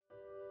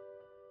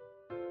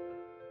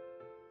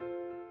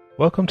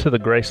Welcome to the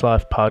Grace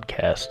Life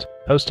Podcast,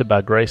 hosted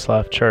by Grace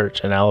Life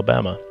Church in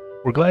Alabama.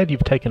 We're glad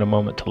you've taken a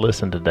moment to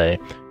listen today.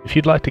 If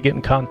you'd like to get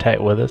in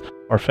contact with us,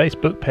 our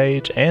Facebook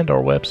page and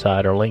our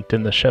website are linked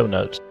in the show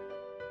notes.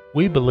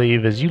 We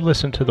believe as you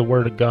listen to the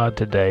Word of God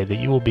today that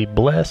you will be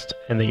blessed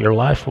and that your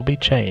life will be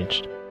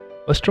changed.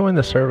 Let's join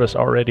the service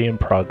already in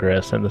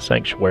progress in the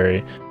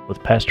sanctuary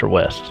with Pastor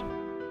West.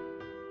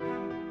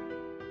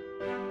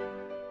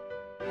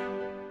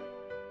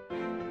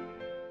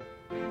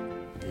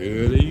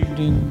 Good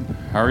evening.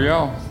 How are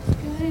y'all?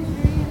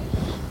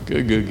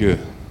 Good.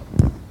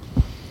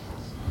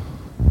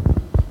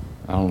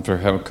 I don't know if they're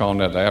having calling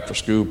that the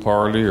after-school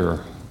party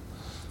or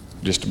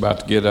just about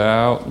to get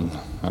out. And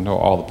I know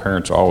all the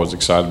parents are always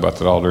excited about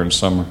that all during the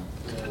summer.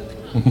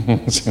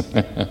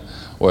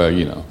 Well,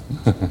 you know.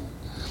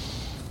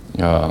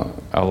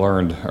 I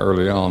learned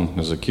early on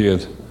as a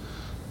kid,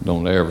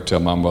 don't ever tell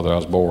my mother I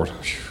was bored.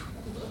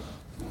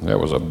 That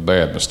was a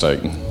bad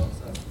mistake.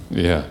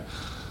 Yeah,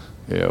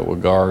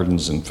 with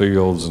gardens and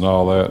fields and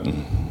all that,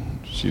 and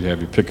she'd have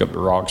you pick up the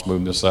rocks,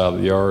 move this side of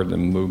the yard, and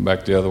then move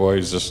back the other way.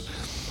 It's just,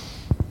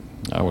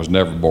 I was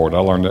never bored. I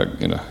learned that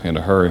in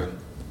a hurry.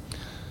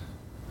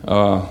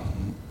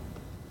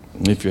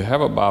 If you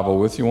have a Bible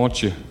with you,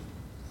 won't you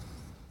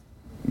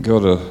go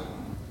to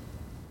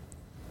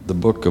the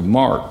book of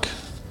Mark,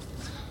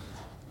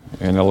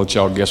 and I'll let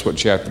y'all guess what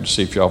chapter to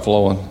see if y'all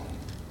flowing.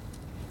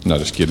 No,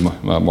 just kidding.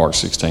 Mark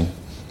 16.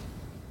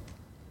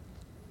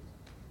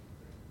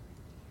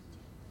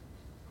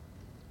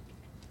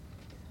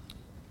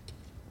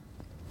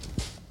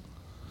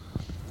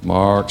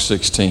 Mark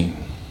 16.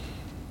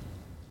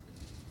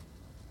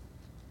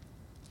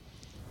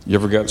 You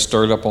ever got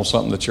stirred up on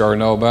something that you already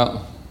know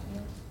about?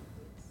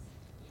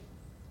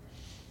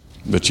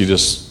 But you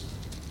just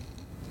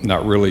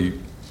not really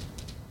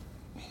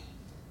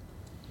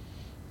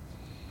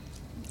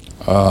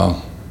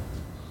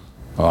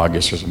I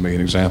guess there's a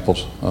million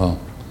examples.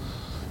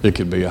 It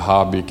could be a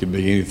hobby, it could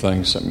be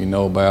anything, something you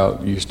know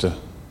about, you used to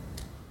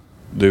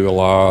do a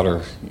lot,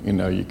 or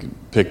you could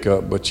pick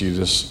up, but you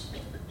just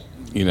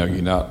you're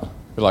not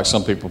like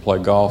some people play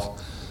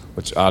golf,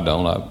 which I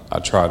don't. I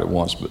tried it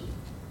once, but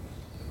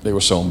it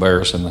was so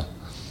embarrassing.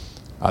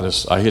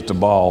 I hit the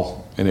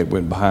ball and it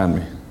went behind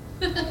me,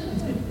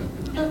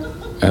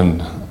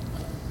 and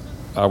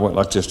I went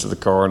like this to the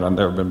car, and I've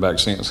never been back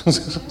since.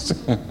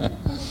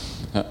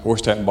 I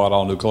wished I hadn't bought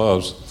all new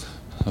clubs.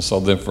 I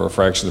sold them for a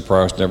fraction of the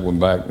price, never went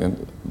back.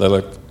 And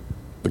the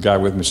guy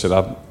with me said,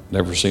 I've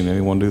never seen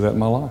anyone do that in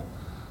my life.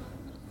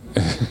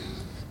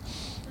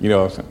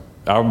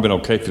 I would have been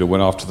okay if it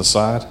went off to the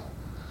side,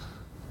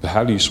 but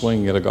how do you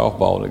swing at a golf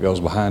ball and it goes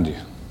behind you?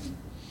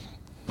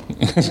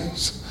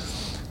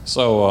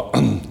 So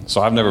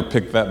I've never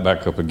picked that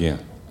back up again.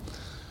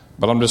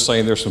 But I'm just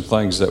saying there's some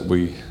things that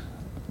we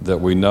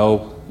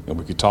know and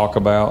we could talk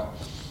about,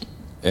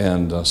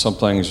 and some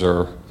things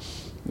are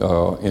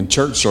in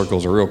church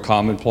circles are real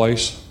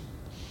commonplace.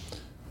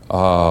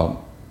 And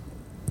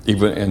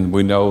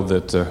we know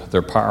that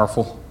they're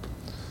powerful.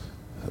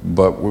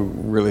 But we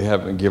really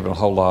haven't given a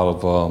whole lot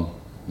of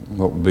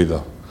what would be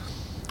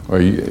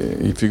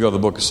if you go to the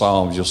book of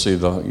Psalms, you'll see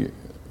you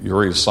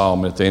read a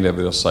psalm, and at the end of it,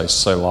 it'll say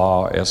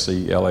Selah,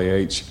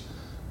 S-E-L-A-H,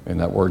 and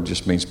that word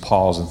just means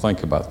pause and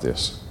think about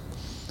this.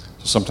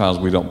 So sometimes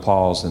we don't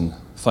pause and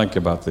think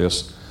about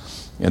this,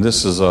 and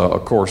this is,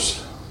 of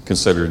course,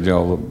 considered, a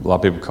lot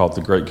of people call it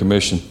the Great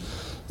Commission,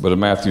 but in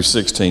Matthew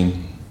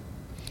 16,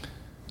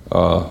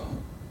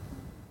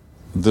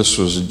 this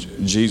was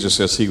Jesus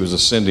as he was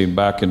ascending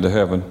back into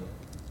heaven,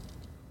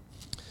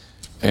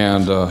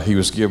 and he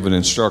was given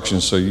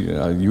instructions. So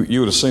you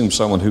would assume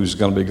someone who's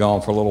going to be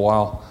gone for a little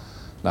while.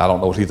 Now, I don't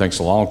know what he thinks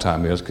a long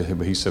time is,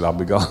 but he said, I'll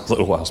be gone a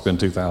little while. It's been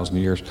 2,000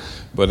 years.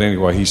 But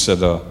anyway, he said,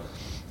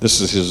 this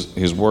is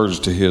his words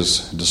to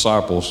his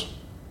disciples.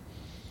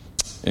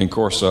 And, of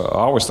course, I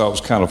always thought it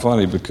was kind of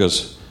funny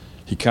because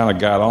he kind of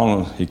got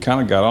on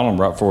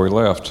them right before he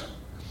left.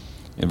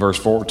 In verse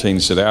 14,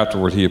 he said,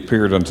 afterward he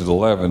appeared unto the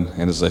 11,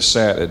 and as they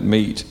sat at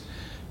meat,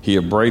 he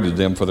upbraided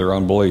them for their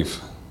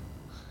unbelief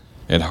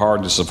and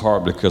hardness of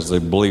heart, because they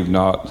believed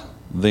not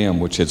them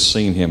which had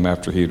seen him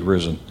after he had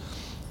risen.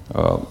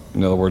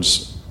 In other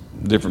words,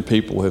 different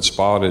people had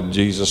spotted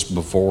Jesus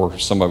before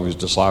some of his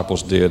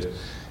disciples did,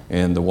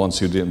 and the ones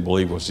who didn't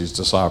believe was his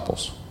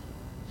disciples.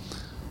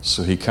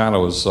 So he kind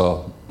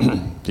of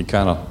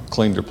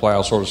cleaned their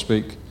plow, so to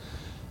speak,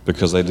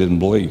 because they didn't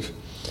believe.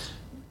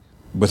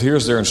 But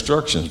here's their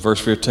instructions. Verse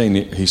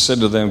 15, he said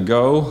to them,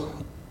 go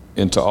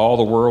into all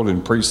the world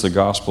and preach the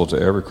gospel to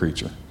every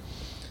creature.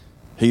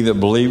 He that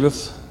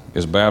believeth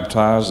is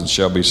baptized and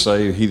shall be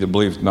saved. He that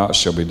believeth not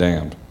shall be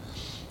damned.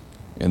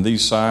 And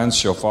these signs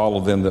shall follow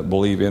them that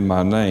believe in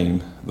my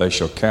name. They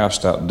shall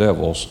cast out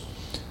devils.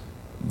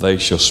 They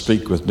shall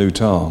speak with new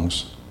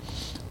tongues.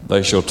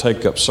 They shall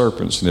take up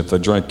serpents, and if they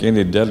drink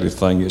any deadly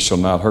thing, it shall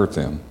not hurt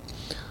them.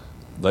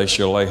 They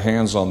shall lay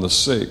hands on the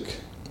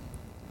sick,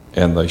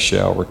 and they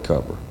shall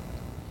recover.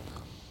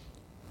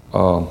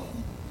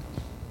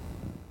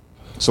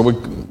 So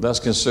that's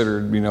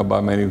considered,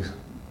 by many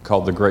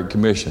called the Great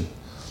Commission.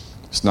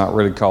 It's not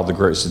really called the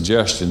Great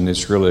Suggestion.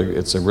 It's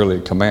really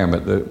a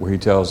commandment where he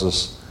tells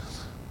us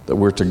that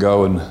we're to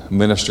go and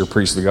minister,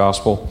 preach the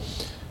gospel,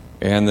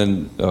 and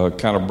then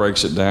kind of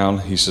breaks it down.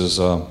 He says,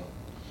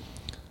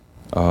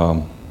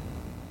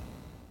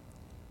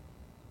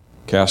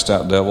 cast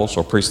out devils,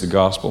 or preach the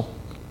gospel,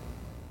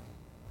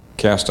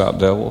 cast out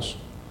devils,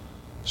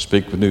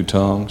 speak with new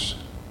tongues,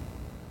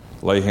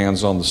 lay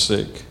hands on the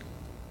sick.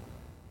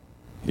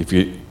 If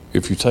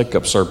you take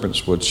up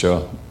serpents, which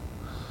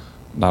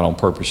not on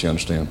purpose, you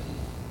understand.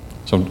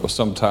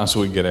 Sometimes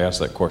we get asked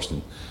that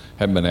question.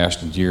 Haven't been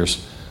asked in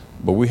years,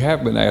 but we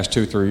have been asked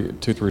two,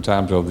 three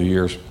times over the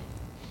years.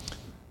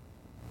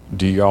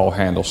 Do y'all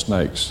handle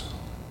snakes?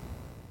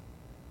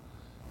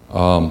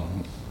 I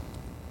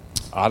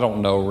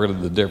don't know really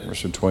the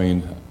difference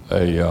between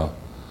a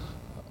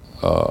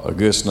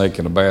good snake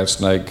and a bad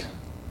snake,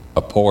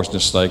 a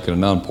poisonous snake and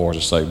an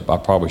unpoisonous snake. I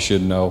probably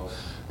should know,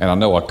 and I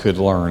know I could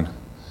learn.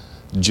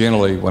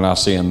 Generally, when I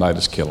see them, I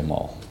just kill them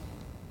all.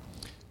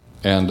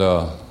 And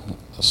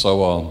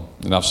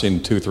and I've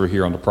seen 2 or 3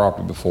 here on the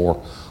property before.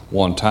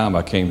 One time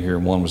I came here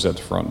and one was at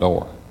the front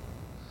door.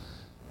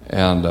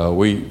 And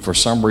we, for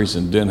some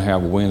reason, didn't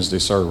have a Wednesday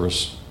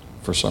service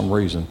for some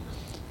reason.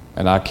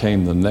 And I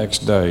came the next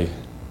day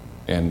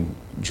and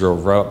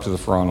drove right up to the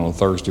front on a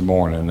Thursday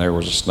morning, and there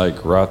was a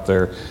snake right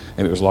there,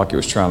 and it was like it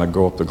was trying to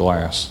go up the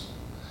glass.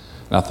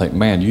 And I think,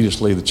 man, you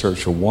just leave the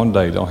church for one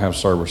day, don't have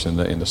service, and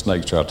the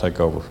snakes try to take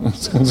over.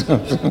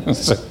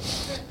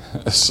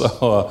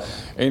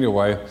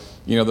 Anyway,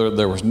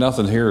 there was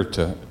nothing here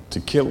to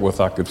kill it with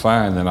I could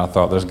find, and I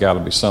thought there's got to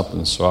be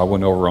something. So I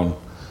went over on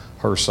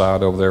her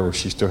side over there where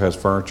she still has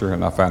furniture,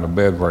 and I found a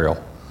bed rail,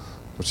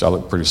 which I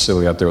look pretty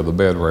silly out there with a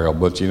bed rail,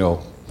 but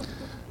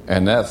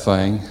and that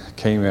thing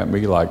came at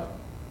me like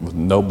with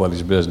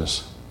nobody's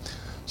business.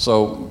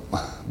 So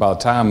by the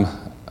time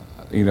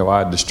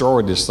I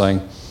destroyed this thing,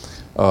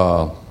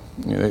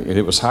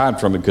 it was hiding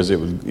from it because it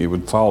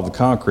would follow the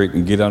concrete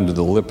and get under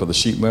the lip of the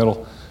sheet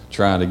metal,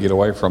 trying to get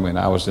away from it. And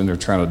I was in there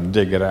trying to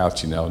dig it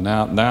out.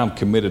 Now I'm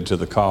committed to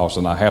the cause,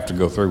 and I have to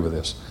go through with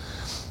this.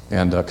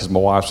 And because my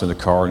wife's in the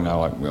car, and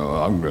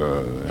I'm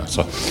good.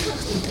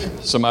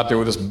 So I'm out there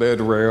with this bed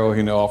rail,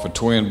 off a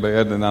twin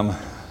bed, and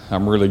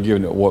I'm really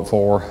giving it what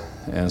for.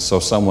 And so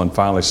someone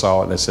finally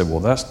saw it, and they said, "Well,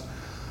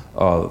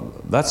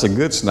 that's a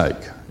good snake.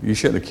 You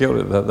shouldn't have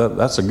killed it.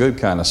 That's a good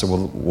kind." I said,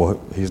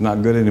 "Well, he's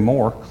not good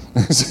anymore."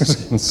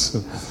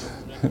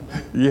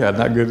 Yeah,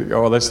 not good.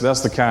 Oh, that's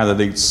the kind that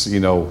eats,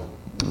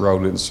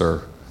 rodents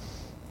or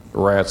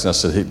rats. And I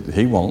said,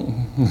 he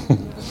won't.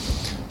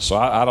 So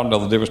I don't know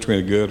the difference between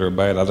a good or a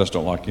bad. I just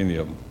don't like any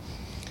of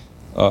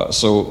them.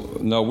 So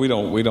no, we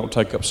don't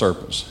take up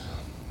serpents.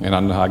 And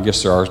I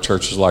guess there are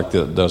churches like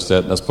that does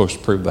that. That's supposed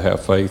to prove they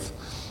have faith.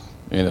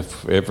 And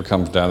if it ever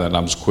comes down to that,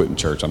 I'm just quitting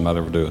church. I'm not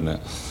ever doing that.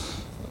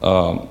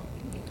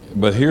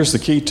 But here's the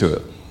key to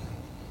it.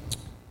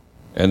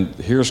 And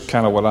here's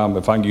kind of what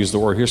if I can use the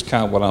word, here's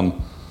kind of what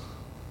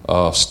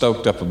I'm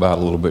stoked up about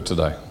a little bit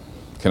today.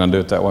 Can I do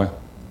it that way?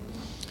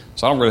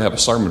 So I don't really have a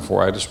sermon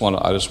for you. I just want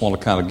to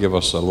kind of give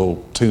us a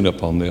little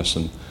tune-up on this,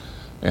 and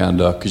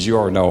because you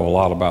already know a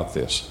lot about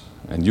this,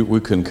 and we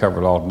couldn't cover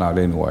it all tonight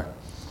anyway.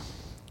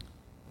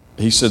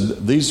 He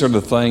said these are the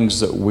things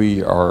that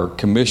we are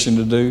commissioned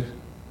to do,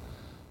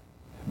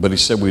 but he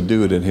said we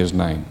do it in His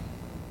name.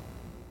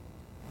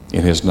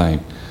 In His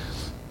name.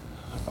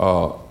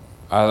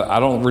 I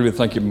don't really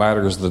think it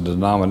matters the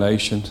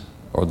denomination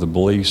or the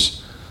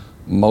beliefs.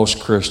 Most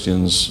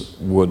Christians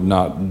would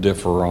not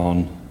differ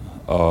on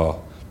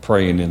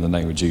praying in the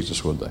name of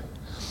Jesus, would they?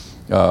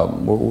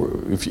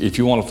 If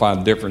you want to find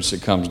a difference,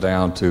 it comes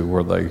down to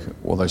where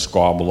they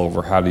squabble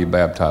over how do you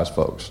baptize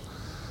folks.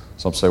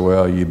 Some say,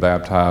 well, you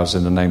baptize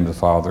in the name of the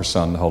Father,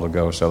 Son, and the Holy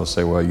Ghost. Others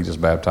say, well, you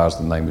just baptize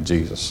in the name of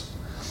Jesus.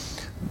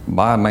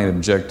 My main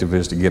objective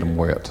is to get them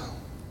wet.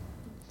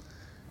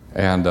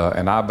 And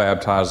I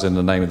baptize in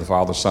the name of the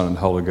Father, Son, and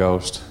Holy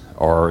Ghost.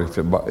 Or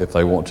if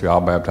they want to,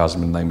 I'll baptize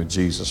them in the name of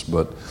Jesus.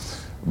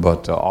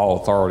 But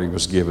all authority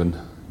was given,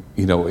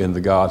 in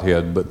the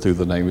Godhead, but through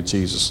the name of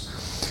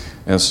Jesus.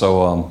 And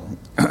so,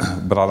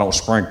 but I don't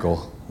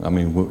sprinkle. I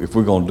mean, if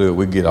we're going to do it,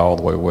 we get all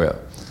the way wet.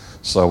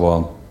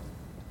 So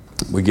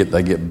they get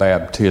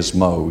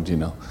baptismoed,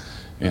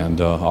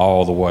 and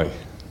all the way.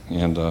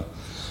 And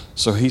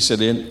so he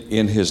said,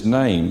 in His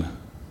name,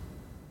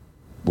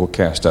 we'll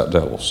cast out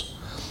devils.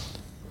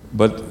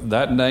 But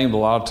that name a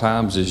lot of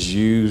times is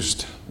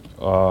used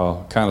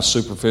kind of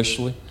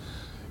superficially.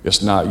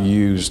 It's not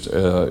used,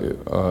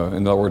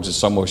 in other words,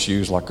 it's almost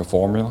used like a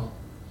formula,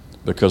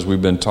 because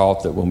we've been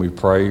taught that when we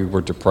pray,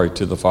 we're to pray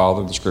to the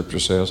Father, the Scripture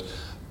says,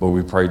 but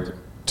we pray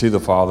to the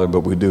Father,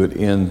 but we do it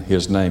in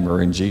His name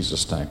or in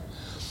Jesus' name.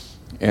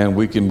 And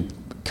we can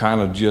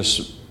kind of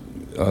just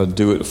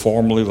do it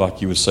formally,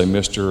 like you would say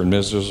Mr. and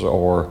Mrs.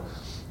 or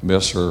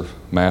Miss or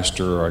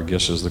Master, I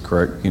guess is the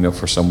correct,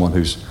 for someone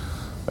who's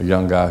a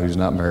young guy who's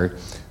not married.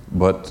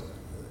 But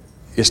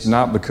it's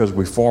not because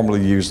we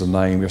formally use the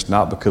name. It's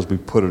not because we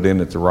put it in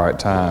at the right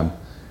time.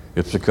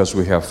 It's because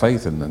we have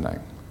faith in the name.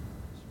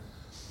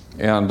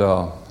 And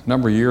a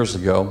number of years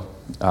ago,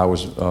 I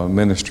was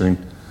ministering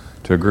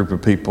to a group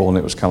of people, and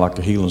it was kind of like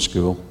a healing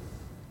school.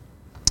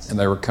 And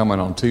they were coming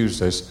on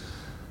Tuesdays,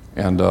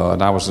 and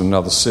I was in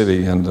another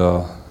city, and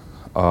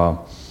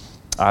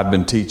I'd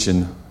been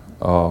teaching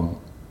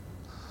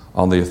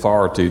on the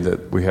authority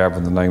that we have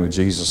in the name of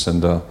Jesus.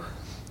 And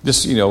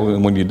just,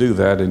 when you do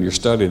that and you're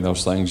studying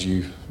those things,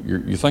 you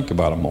think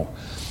about them more.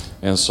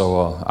 And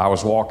so I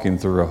was walking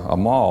through a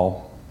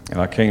mall, and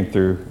I came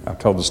through, I've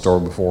told the story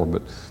before,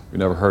 but you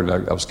never heard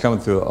it. I was coming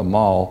through a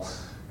mall,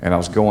 and I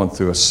was going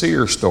through a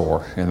Sears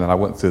store, and then I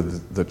went through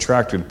the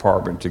tractor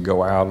department to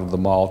go out of the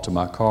mall to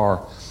my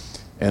car.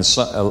 And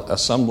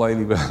some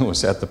lady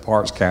was at the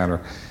parts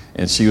counter,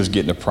 and she was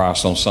getting a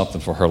price on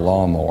something for her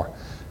lawnmower.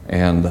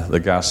 And the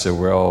guy said,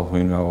 well,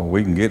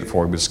 we can get it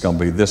for you, but it's going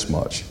to be this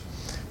much.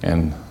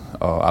 And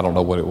I don't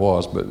know what it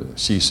was, but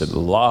she said,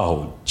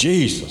 Lord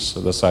Jesus.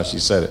 So that's how she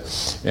said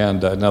it.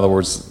 And in other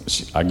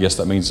words, I guess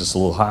that means it's a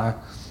little high,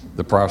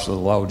 the price of the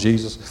Lord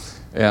Jesus.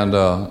 And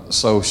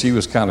so she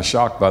was kind of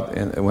shocked by it.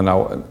 And when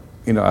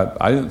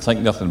I didn't think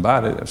nothing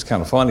about it. It was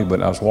kind of funny,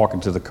 but I was walking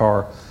to the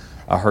car.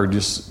 I heard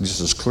just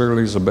as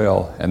clearly as a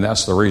bell. And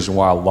that's the reason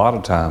why a lot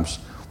of times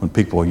when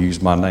people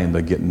use my name,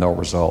 they get no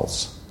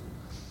results.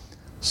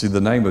 See,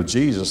 the name of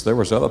Jesus, there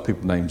was other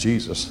people named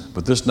Jesus,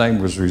 but this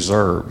name was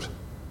reserved.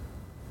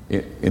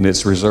 And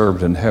it's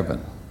reserved in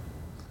heaven.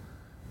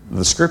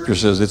 The scripture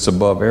says it's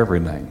above every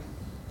name.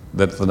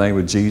 That the name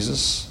of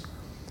Jesus,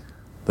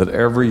 that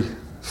every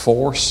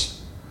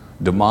force,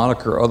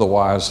 demonic or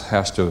otherwise,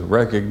 has to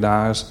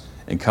recognize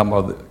and come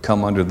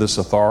under this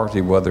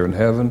authority, whether in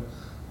heaven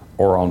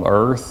or on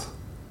earth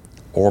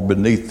or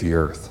beneath the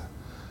earth.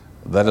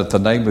 That at the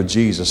name of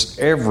Jesus,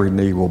 every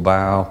knee will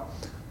bow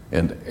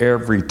and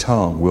every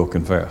tongue will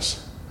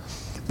confess.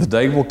 The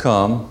day will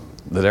come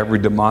that every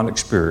demonic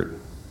spirit,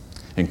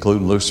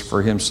 including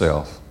Lucifer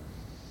himself,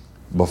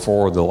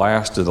 before the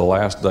last of the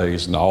last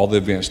days and all the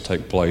events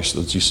take place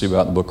that you see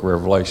about in the book of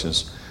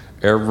Revelations,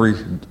 every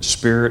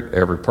spirit,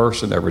 every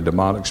person, every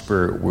demonic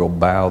spirit will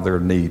bow their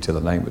knee to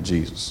the name of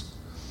Jesus.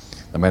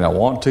 They may not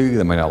want to,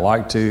 they may not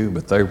like to,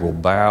 but they will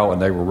bow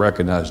and they will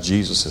recognize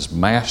Jesus as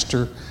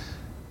Master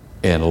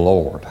and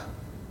Lord.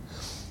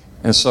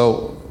 And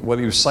so what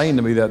he was saying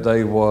to me that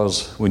day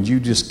was, when you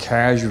just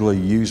casually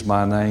use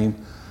my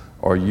name,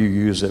 or you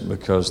use it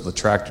because the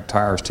tractor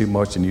tire is too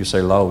much and you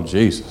say, Lord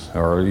Jesus,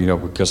 or,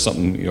 because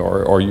something,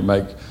 or you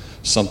make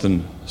some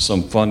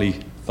funny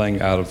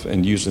thing out of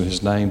and using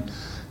his name,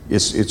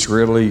 it's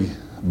really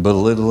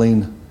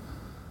belittling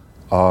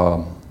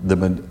the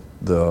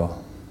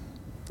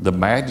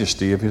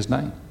majesty of his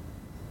name.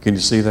 Can you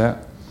see that?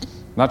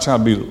 I'm not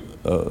trying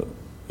to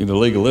be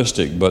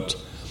legalistic, but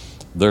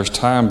there's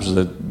times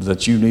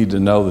that you need to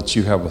know that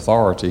you have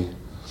authority.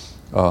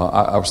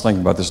 I was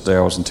thinking about this day.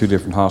 I was in 2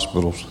 different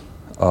hospitals.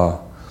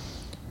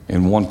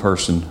 And one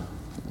person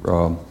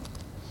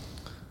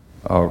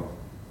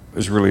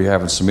is really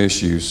having some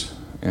issues,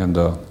 and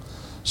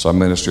so I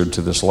ministered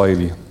to this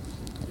lady,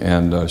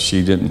 and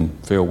she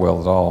didn't feel well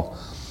at all.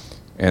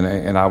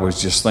 And I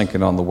was just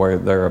thinking on the way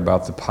there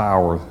about the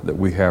power that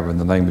we have in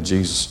the name of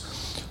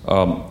Jesus.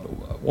 I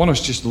want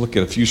us just to look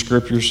at a few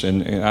scriptures,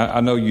 and I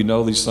know you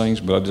know these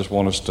things, but I just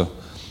want us to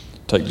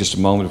take just a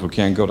moment, if we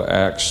can, go to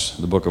Acts,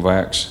 the book of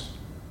Acts.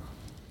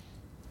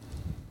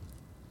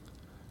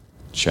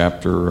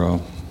 Chapter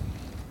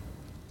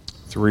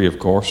 3, of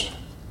course.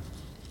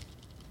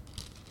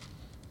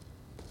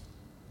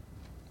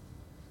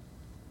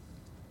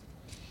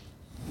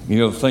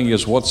 The thing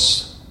is,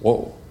 what's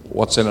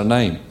in a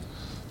name?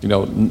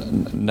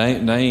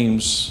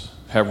 Names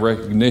have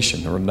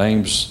recognition, or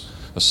names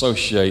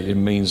associate. It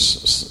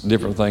means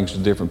different things to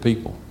different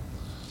people.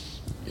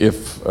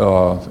 If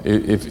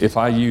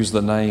I use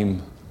the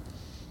name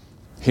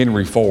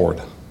Henry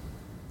Ford,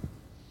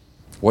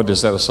 what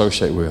does that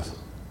associate with?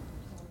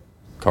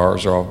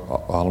 Cars or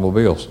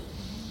automobiles.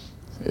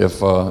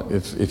 If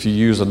you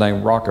use the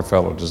name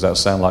Rockefeller, does that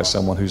sound like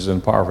someone who's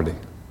in poverty?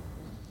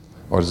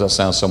 Or does that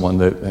sound someone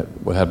that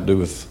would have to do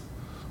with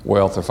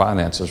wealth or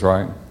finances,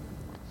 right?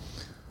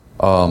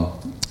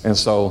 And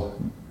so,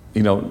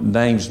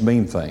 names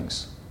mean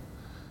things.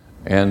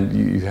 And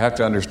you have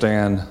to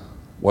understand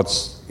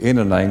what's in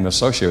a name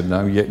associated with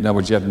a name. In other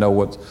words, you have to know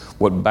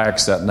what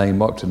backs that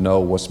name up to know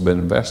what's been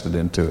invested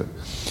into it.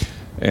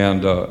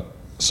 And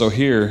so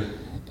here,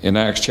 in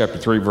Acts chapter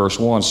 3, verse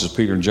 1, this is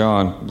Peter and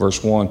John,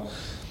 verse 1,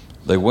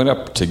 they went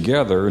up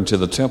together into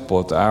the temple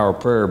at the hour of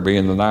prayer,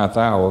 being the 9th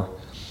hour,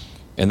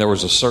 and there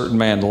was a certain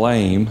man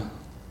lame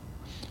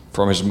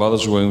from his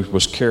mother's womb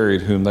was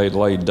carried, whom they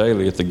laid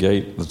daily at the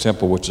gate of the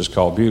temple, which is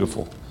called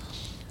Beautiful,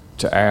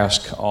 to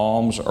ask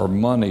alms or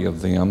money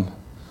of them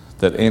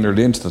that entered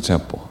into the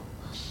temple,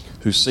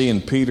 who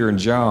seeing Peter and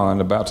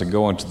John about to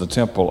go into the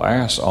temple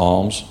asked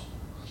alms,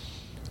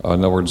 in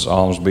other words,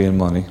 alms being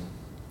money.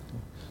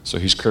 So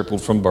he's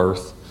crippled from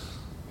birth.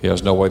 He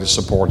has no way to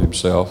support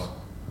himself.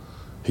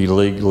 He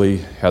legally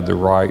had the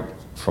right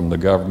from the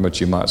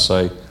government, you might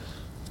say,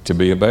 to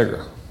be a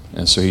beggar.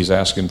 And so he's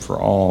asking for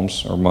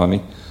alms or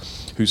money.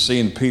 Who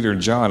seeing Peter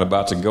and John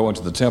about to go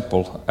into the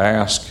temple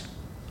ask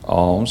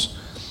alms.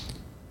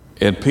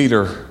 And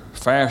Peter,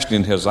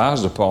 fastening his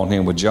eyes upon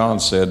him with John,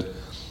 said,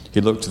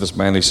 he looked to this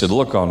man, he said,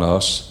 look on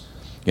us.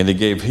 And he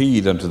gave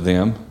heed unto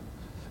them,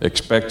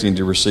 expecting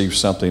to receive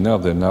something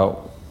of them.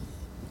 Now,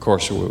 of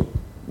course,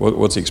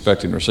 what's he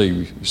expecting to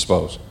receive, you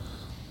suppose?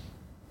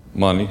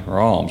 Money or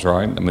alms,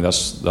 right? I mean,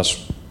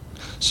 that's.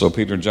 So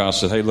Peter and John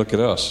said, hey, look at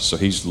us. So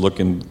he's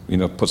looking,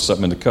 put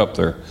something in the cup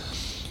there.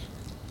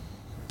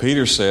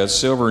 Peter said,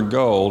 silver and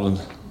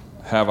gold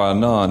have I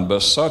none, but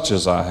such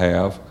as I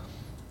have,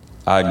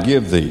 I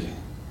give thee.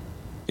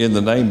 In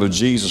the name of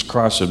Jesus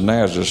Christ of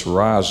Nazareth,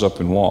 rise up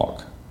and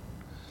walk.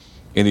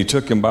 And he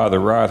took him by the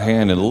right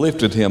hand and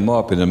lifted him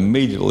up, and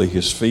immediately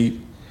his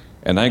feet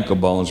and ankle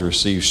bones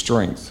received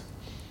strength.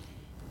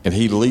 And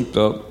he leaped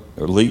up,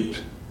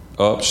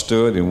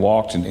 stood, and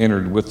walked and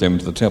entered with them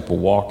to the temple,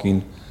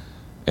 walking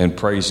and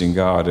praising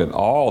God. And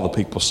all the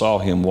people saw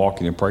him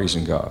walking and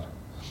praising God.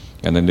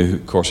 And they knew,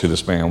 of course, who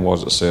this man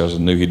was, it says,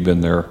 and knew he'd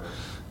been there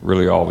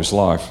really all his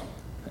life.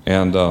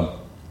 And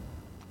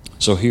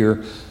so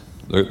here,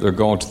 they're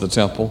going to the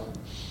temple,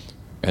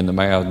 and the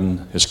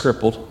man is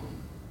crippled,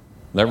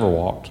 never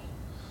walked.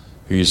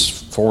 He's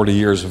 40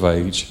 years of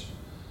age,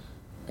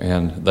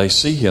 and they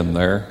see him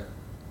there.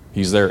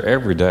 He's there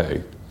every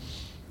day,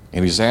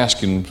 and he's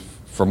asking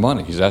for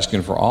money. He's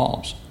asking for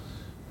alms.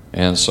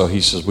 And so he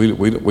says,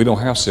 we don't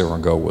have silver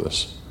and gold with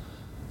us,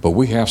 but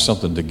we have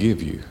something to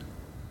give you.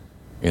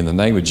 In the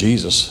name of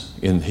Jesus,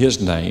 in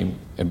his name,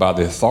 and by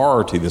the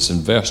authority that's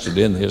invested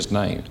in his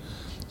name.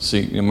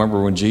 See, you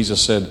remember when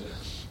Jesus said,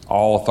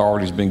 all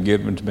authority has been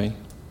given to me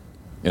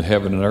in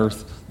heaven and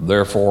earth.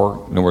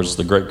 Therefore, in other words,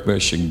 the Great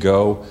Commission,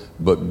 go,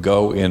 but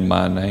go in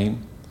my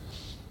name.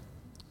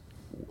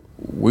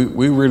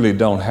 We really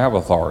don't have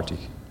authority.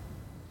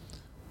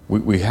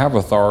 We have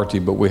authority,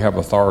 but we have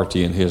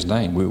authority in his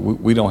name.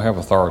 We don't have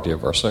authority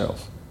of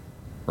ourselves,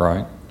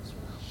 right?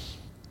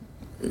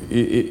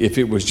 If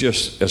it was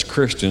just as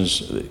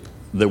Christians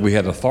that we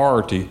had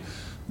authority,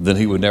 then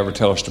he would never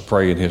tell us to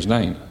pray in his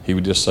name. He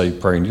would just say,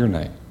 pray in your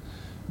name.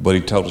 But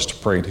he told us to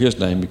pray in his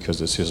name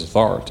because it's his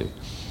authority.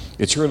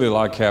 It's really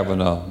like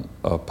having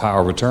a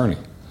power of attorney.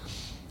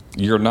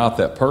 You're not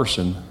that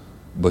person,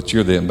 but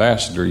you're the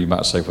ambassador, you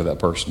might say, for that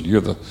person.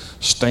 You're the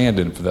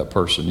stand-in for that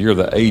person. You're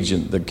the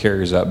agent that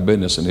carries out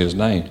business in his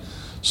name.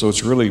 So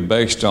it's really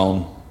based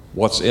on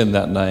what's in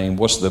that name,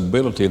 what's the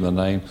ability in the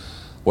name,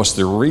 what's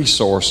the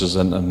resources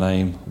in the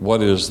name,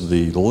 what is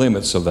the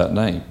limits of that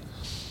name.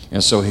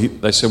 And so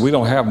they said, we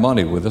don't have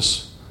money with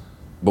us,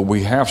 but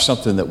we have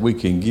something that we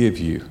can give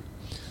you.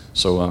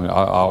 So I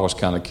always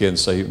kind of kid and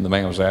say, the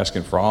man was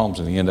asking for alms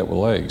and he ended up with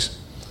legs.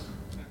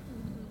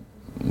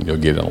 You'll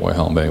get it on the way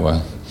home, but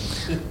anyway.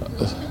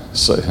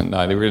 So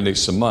no, he really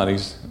needs some money,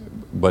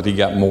 but he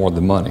got more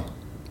than money.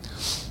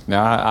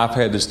 Now, I've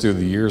had this through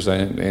the years,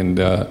 and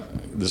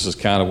this is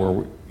kind of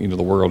where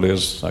the world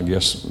is, I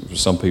guess, for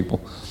some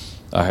people.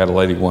 I had a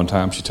lady one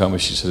time, she told me,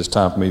 she said, it's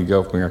time for me to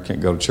go from here, I can't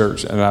go to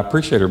church. And I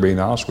appreciate her being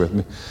honest with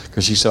me,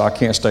 because she said, I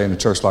can't stay in a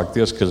church like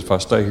this, because if I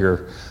stay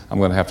here, I'm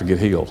going to have to get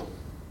healed.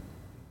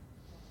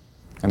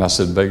 And I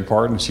said, beg your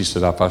pardon? She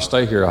said, if I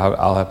stay here,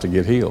 I'll have to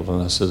get healed.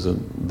 And I said,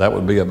 that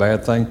would be a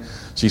bad thing?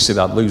 She said,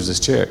 I'd lose this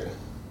check.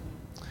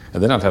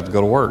 And then I'd have to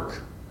go to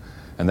work.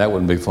 And that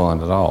wouldn't be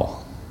fun at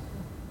all.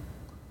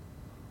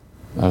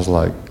 I was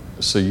like,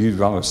 so you'd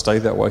want to stay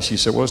that way? She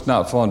said, well, it's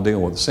not fun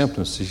dealing with the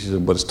symptoms. She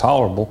said, but it's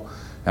tolerable.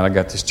 And I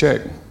got this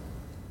check.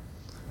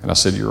 And I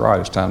said, you're right,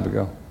 it's time to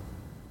go.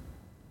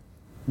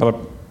 But,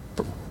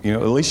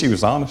 at least she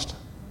was honest.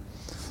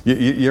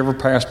 You ever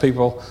pass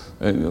people,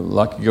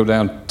 like you go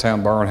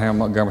downtown Birmingham,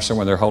 Montgomery,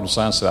 somewhere, they're holding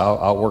signs that say,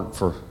 I'll work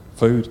for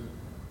food?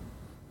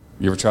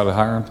 You ever try to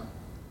hire them?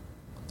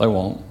 They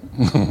won't.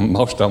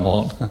 Most of them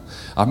won't.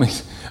 I mean,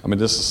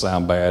 this will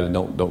sound bad, and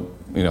don't.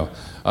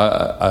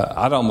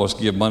 I'd almost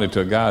give money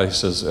to a guy who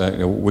says,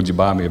 would you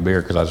buy me a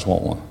beer because I just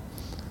want one?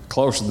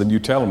 Closer than you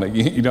telling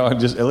me,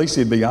 just at least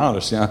he'd be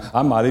honest.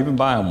 I might even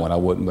buy him one. I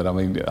wouldn't, but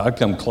I'd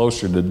come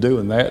closer to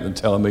doing that than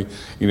telling me,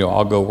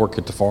 I'll go work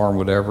at the farm,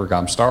 whatever.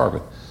 I'm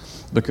starving,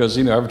 because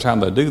every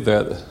time they do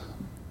that,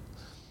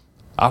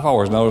 I've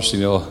always noticed,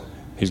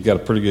 he's got a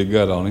pretty good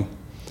gut on him,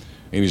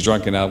 and he's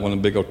drinking out of one of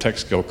the big old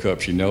Texaco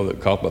cups,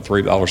 that cost about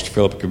 $3 to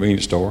fill up a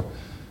convenience store,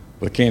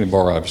 with a candy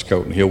bar out of his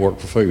coat, and he'll work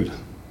for food.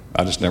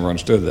 I just never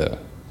understood that.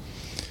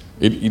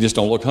 You just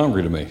don't look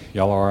hungry to me.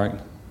 Y'all all right?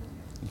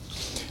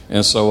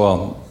 And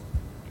so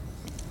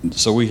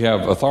we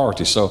have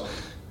authority. So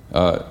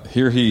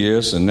here he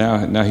is, and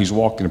now he's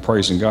walking and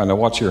praising God. Now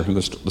watch here.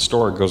 The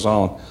story goes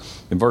on.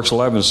 In verse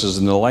 11 it says,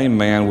 and the lame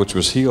man which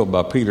was healed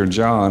by Peter and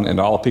John, and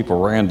all the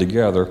people ran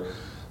together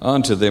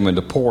unto them in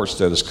the porch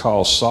that is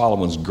called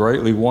Solomon's,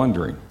 greatly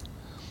wondering.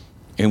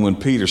 And when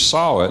Peter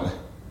saw it,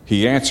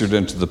 he answered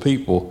unto the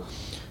people,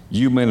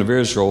 you men of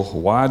Israel,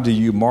 why do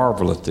you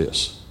marvel at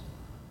this?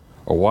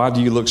 Or why do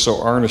you look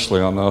so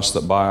earnestly on us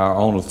that by our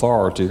own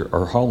authority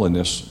or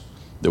holiness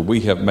that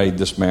we have made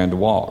this man to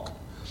walk?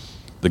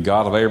 The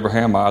God of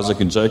Abraham, Isaac,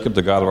 and Jacob,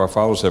 the God of our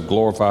fathers, have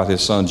glorified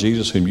his son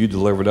Jesus, whom you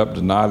delivered up,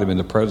 denied him in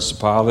the presence of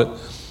Pilate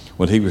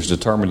when he was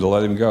determined to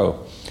let him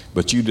go.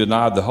 But you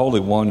denied the Holy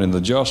One and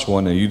the Just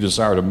One, and you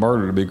desired a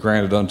murder to be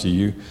granted unto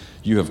you.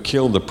 You have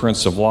killed the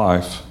Prince of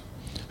Life,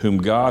 whom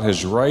God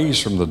has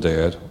raised from the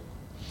dead.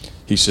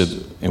 He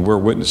said, and we're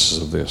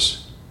witnesses of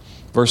this.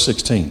 Verse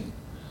 16,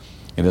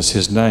 and it's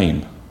his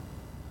name,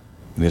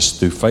 and it's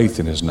through faith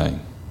in his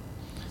name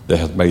that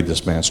hath made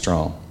this man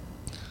strong.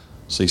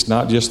 See, it's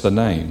not just the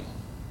name,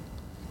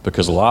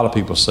 because a lot of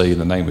people say in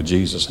the name of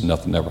Jesus and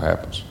nothing ever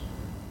happens.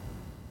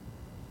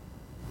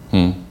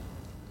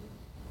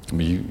 I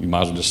mean, you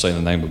might as well just say in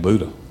the name of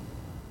Buddha.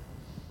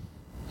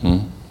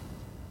 You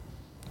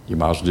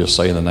might as well just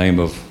say in the name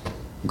of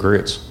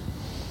grits.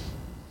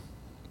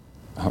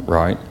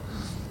 Right?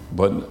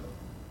 But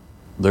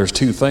there's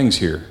two things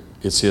here.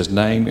 It's his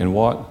name and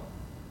what?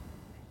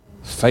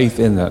 Faith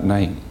in that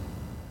name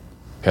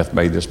hath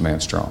made this man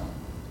strong.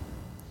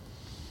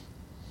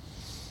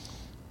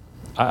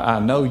 I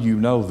know you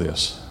know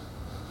this,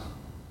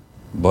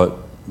 but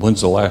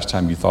when's the last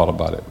time you thought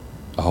about it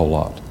a whole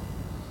lot?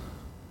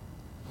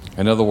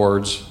 In other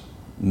words,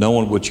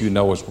 knowing what you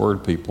know as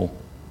word people,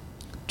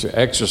 to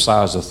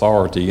exercise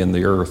authority in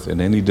the earth in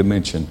any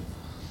dimension,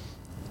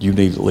 you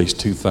need at least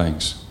two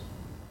things.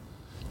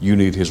 You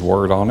need his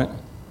word on it,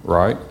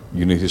 right?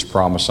 You need his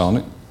promise on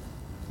it,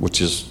 which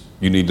is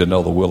you need to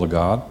know the will of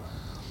God.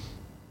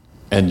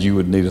 And you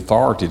would need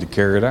authority to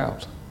carry it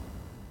out.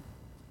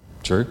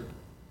 True?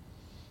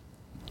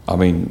 I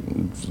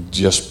mean,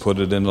 just put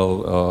it in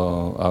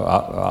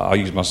I'll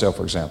use myself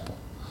for example.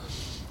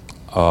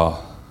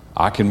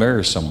 I can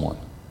marry someone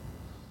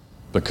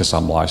because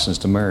I'm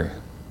licensed to marry.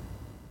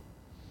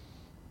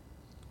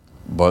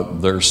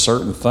 But there's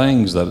certain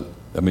things that,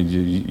 I mean,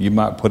 you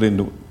might put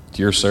into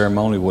your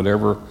ceremony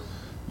whatever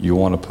you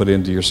want to put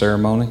into your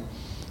ceremony,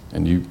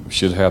 and you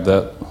should have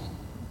that,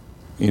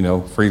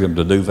 freedom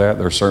to do that.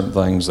 There are certain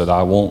things that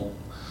I won't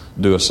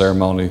do a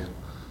ceremony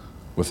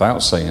without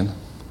saying,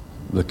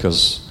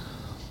 because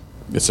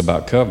it's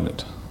about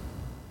covenant.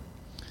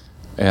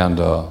 And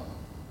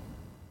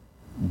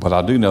but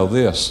I do know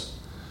this,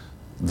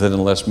 that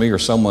unless me or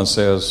someone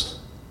says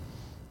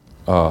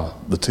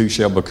the two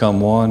shall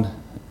become one,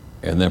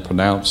 and then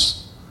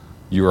pronounce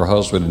you are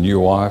husband and you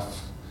are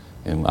wife,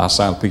 and I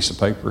sign a piece of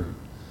paper,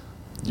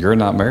 you're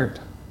not married.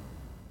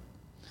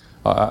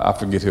 I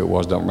forget who it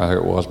was, don't remember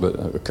who it was,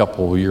 but a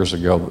couple of years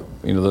ago,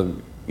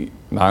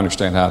 I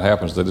understand how it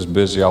happens, that it's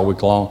busy all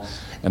week long,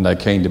 and they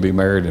came to be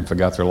married and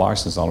forgot their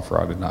license on a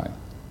Friday night.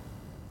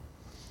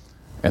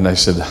 And they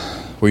said,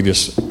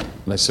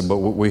 but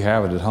we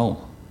have it at home.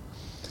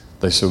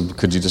 They said,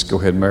 could you just go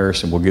ahead and marry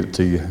us and we'll get it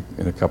to you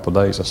in a couple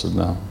of days? I said,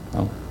 no.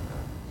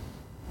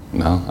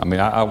 I mean,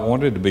 I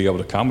wanted to be able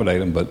to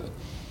accommodate them, but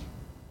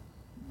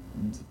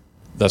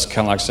that's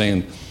kind of like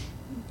saying,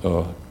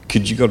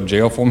 could you go to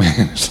jail for me?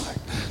 It's like,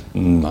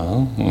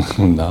 no.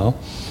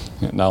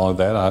 Not only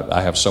that,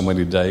 I have so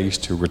many days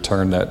to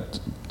return that,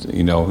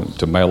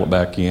 to mail it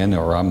back in,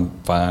 or I'm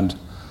fined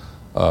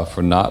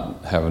for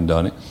not having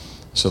done it.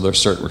 So there's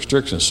certain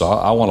restrictions. So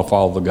I want to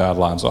follow the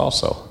guidelines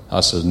also.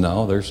 I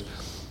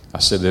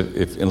said,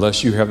 if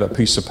unless you have that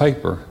piece of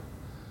paper,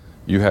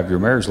 you have your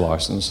marriage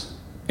license,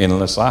 and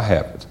unless I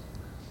have it,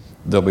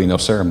 there'll be no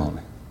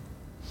ceremony.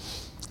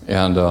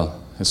 And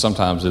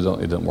sometimes it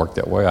doesn't work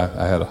that way.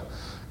 I had a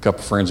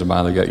couple of friends of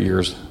mine that got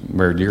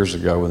married years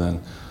ago, and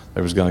then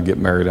they was going to get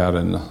married out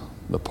in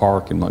the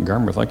park in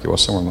Montgomery. I think it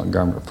was somewhere in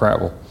Montgomery or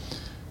Prattville.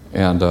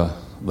 And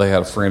they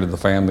had a friend of the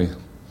family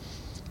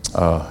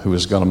who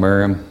was going to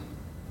marry him,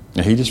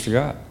 and he just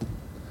forgot.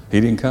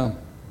 He didn't come.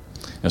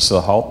 And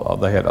so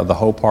they had the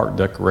whole park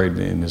decorated,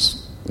 and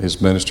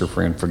his minister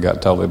friend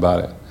forgot totally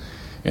about it.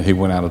 And he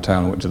went out of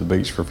town and went to the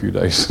beach for a few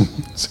days.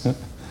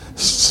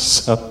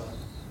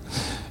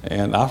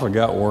 And I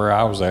forgot where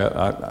I was at.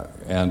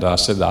 I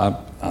said,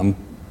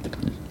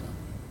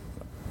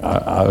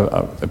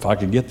 if I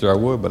could get there, I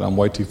would, but I'm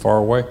way too far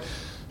away.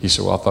 He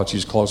said, well, I thought you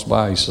was close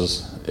by. He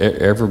says,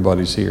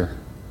 everybody's here.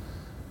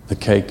 The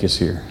cake is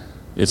here.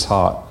 It's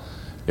hot.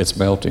 It's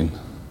melting.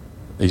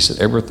 He said,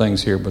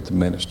 everything's here but the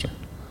minister.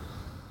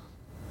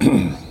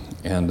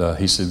 And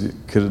he said,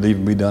 could it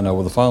even be done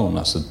over the phone?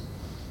 I said,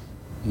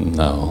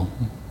 no.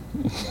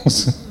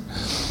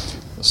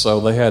 So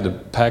they had to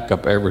pack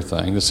up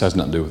everything. This has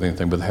nothing to do with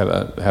anything, but they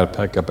had to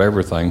pack up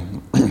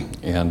everything.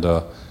 And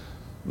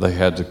they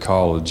had to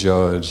call a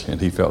judge, and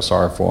he felt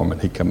sorry for him,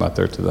 and he come out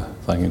there to the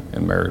thing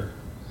and married her.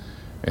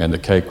 And the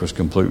cake was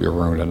completely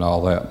ruined and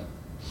all that.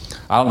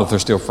 I don't know if they're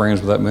still friends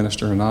with that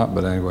minister or not,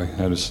 but anyway,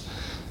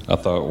 I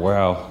thought,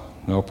 wow,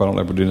 nope, I don't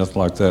ever do nothing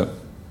like that.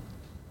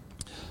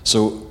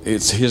 So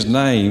it's his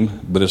name,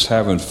 but it's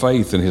having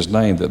faith in his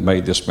name that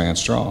made this man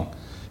strong.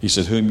 He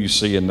said, whom you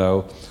see and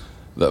know,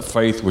 that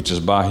faith which is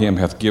by him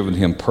hath given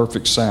him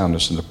perfect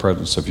soundness in the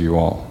presence of you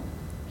all.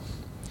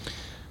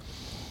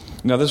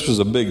 Now this was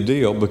a big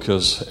deal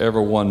because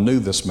everyone knew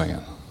this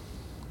man.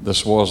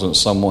 This wasn't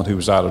someone who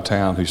was out of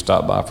town who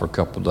stopped by for a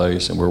couple of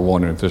days, and we're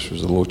wondering if this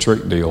was a little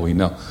trick deal.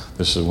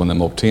 This is one of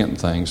them old tent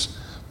things,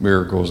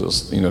 miracles.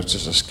 It's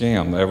just a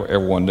scam.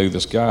 Everyone knew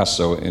this guy.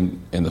 So in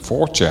the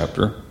 4th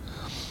chapter,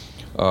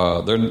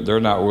 they're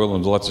not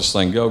willing to let this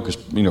thing go because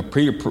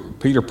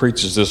Peter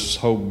preaches this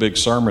whole big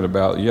sermon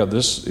about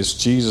this is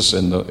Jesus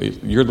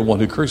and you're the one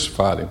who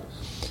crucified him,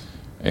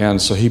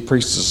 and so he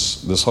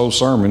preaches this whole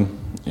sermon.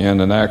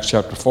 And in Acts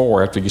chapter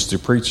 4, after he gets through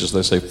preaches,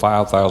 they say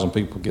 5,000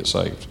 people get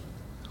saved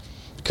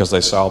because they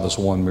saw this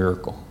one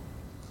miracle.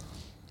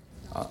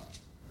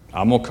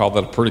 I'm gonna call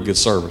that a pretty good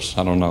service.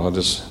 I don't know,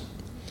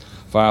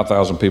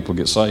 5,000 people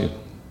get saved,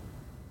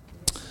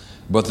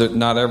 but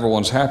not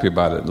everyone's happy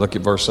about it. Look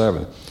at verse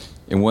 7.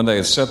 And when they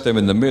had set them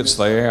in the midst,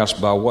 they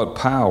asked, by what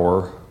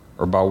power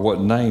or by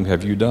what name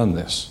have you done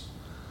this?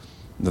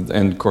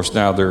 And of course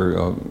now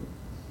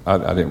I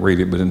didn't read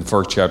it, but in the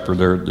first chapter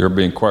they're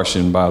being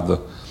questioned by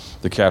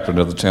the captain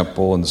of the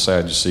temple and the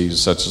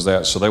Sadducees, such as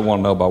that. So they want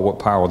to know by what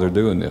power they're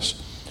doing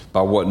this.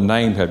 By what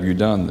name have you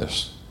done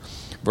this?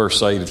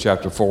 Verse 8 of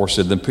chapter 4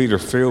 said, Then Peter,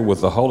 filled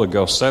with the Holy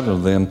Ghost, said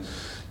unto them,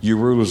 You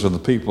rulers of the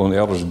people and the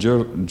elders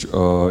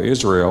of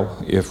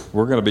Israel, if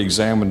we're going to be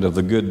examined of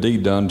the good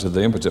deed done to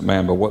the impotent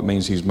man by what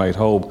means he's made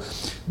whole,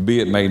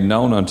 be it made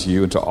known unto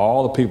you and to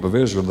all the people of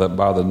Israel that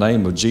by the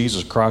name of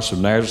Jesus Christ of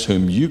Nazareth,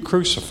 whom you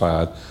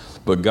crucified,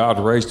 but God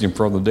raised him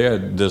from the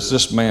dead, does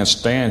this man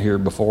stand here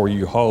before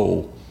you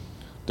whole?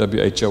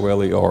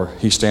 W-H-O-L-E-R.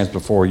 He stands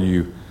before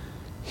you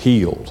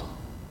healed.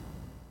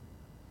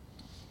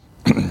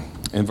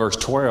 In verse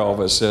 12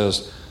 it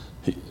says,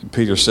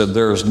 Peter said,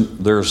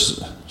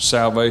 there's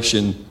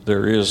salvation,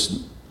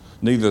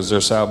 neither is there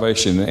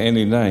salvation in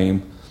any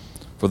name,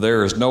 for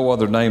there is no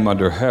other name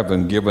under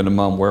heaven given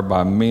among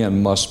whereby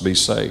men must be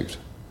saved.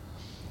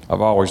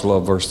 I've always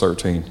loved verse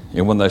 13.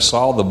 And when they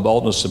saw the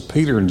boldness of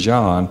Peter and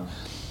John,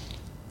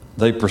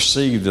 they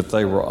perceived that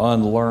they were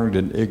unlearned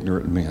and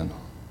ignorant men.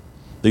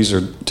 These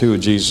are two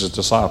of Jesus'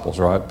 disciples,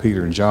 right?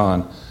 Peter and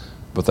John,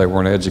 but they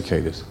weren't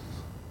educated.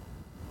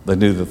 They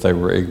knew that they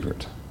were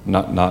ignorant,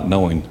 not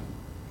knowing,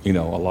 they're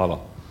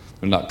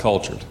not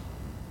cultured.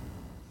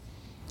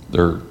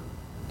 They're,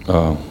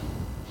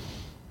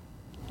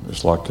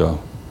 it's like a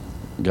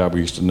guy we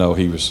used to know,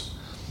 he's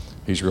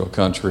real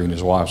country and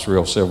his wife's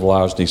real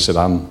civilized, and he said,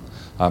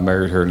 I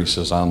married her, and he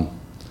says,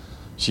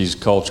 she's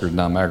cultured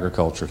and I'm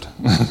agricultured.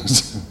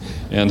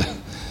 And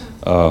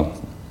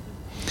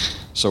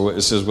so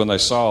it says, when they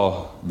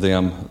saw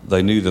them,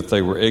 they knew that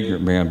they were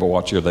ignorant men, but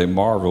watch here, they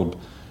marveled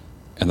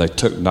and they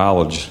took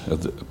knowledge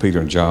of Peter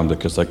and John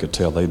because they could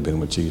tell they'd been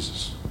with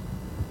Jesus.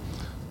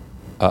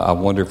 I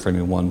wonder if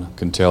anyone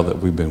can tell that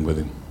we've been with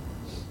him.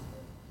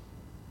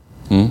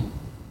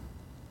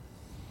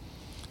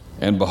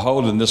 And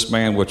beholding this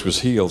man which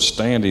was healed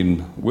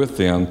standing with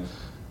them,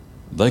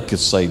 they could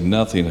say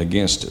nothing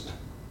against it.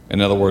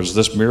 In other words,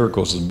 this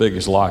miracle is as big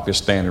as life. It's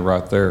standing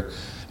right there.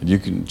 And you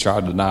can try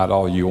to deny it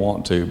all you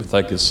want to, but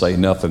they could say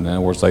nothing. In other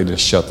words, they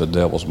just shut the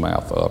devil's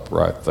mouth up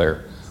right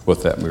there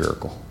with that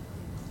miracle.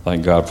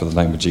 Thank God for the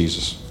name of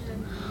Jesus.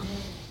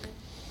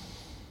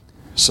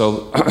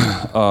 So,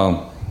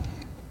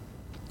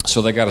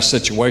 so they got a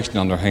situation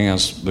on their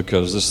hands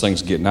because this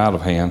thing's getting out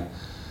of hand.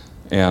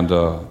 And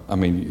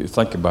you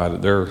think about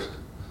it, they're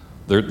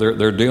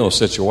dealing with a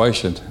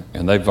situation,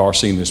 and they've already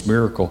seen this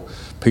miracle.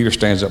 Peter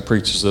stands up,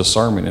 preaches this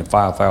sermon, and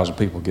 5,000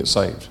 people get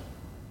saved.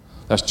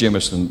 That's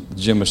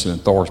Jemison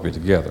and Thorsby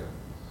together.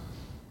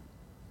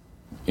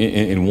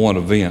 In one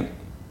event,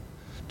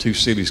 two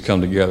cities come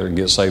together and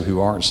get saved who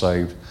aren't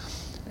saved,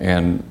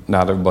 and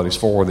not everybody's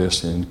for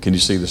this. And can you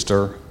see the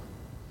stir?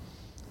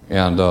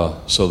 And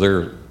so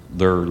they're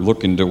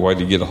looking to a way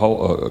to get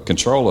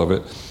control of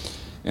it.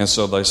 And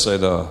so they said,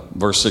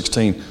 verse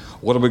 16,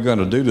 what are we going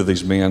to do to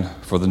these men?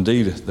 For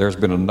indeed there's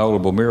been a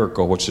notable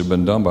miracle which has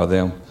been done by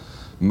them,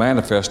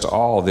 manifest to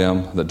all of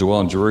them that dwell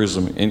in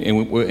Jerusalem,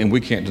 and we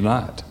can't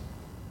deny it.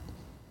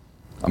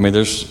 I mean,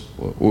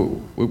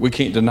 we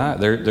can't deny it.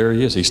 There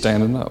he is. He's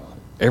standing up.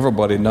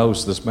 Everybody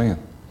knows this man.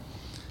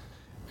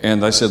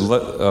 And they said,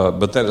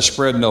 but that it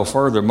spread no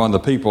further among the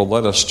people,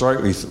 let's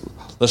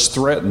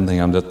threaten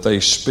them that they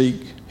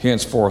speak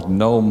henceforth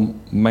no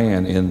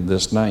man in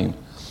this name.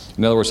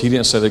 In other words, he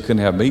didn't say they couldn't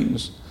have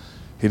meetings.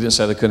 He didn't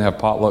say they couldn't have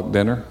potluck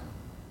dinner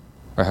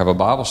or have a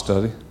Bible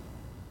study.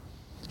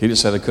 He didn't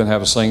say they couldn't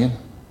have a singing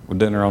with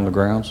dinner on the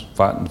grounds,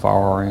 fighting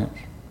fire ants.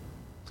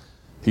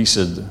 He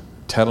said,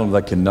 tell them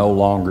they can no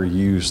longer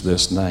use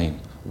this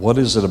name. What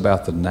is it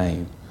about the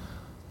name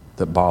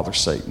that bothers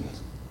Satan?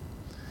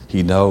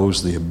 He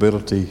knows the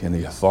ability and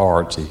the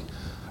authority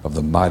of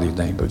the mighty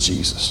name of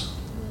Jesus.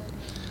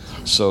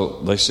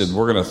 So they said,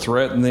 we're going to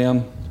threaten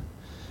them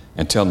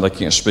and tell them they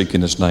can't speak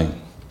in his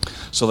name.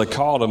 So they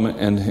called him,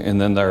 and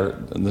then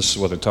and this is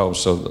what they told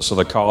him. So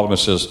they called him and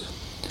says,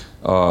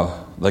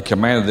 they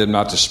commanded them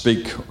not to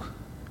speak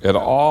at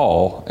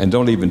all and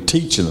don't even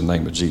teach in the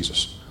name of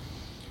Jesus.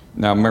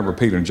 Now remember,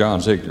 Peter and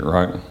John's ignorant,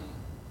 right?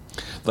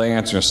 They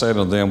answered and said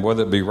unto them,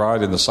 whether it be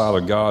right in the sight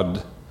of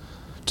God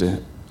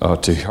to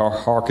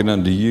hearken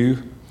unto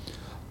you,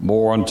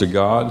 more unto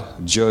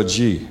God, judge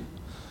ye.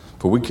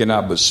 For we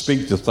cannot but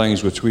speak the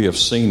things which we have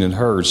seen and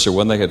heard. So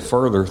when they had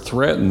further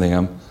threatened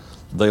them,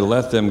 they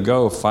let them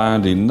go,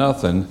 finding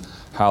nothing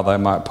how they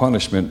might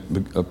punish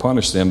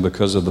them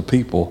because of the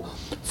people.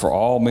 For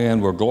all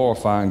men were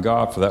glorifying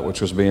God for that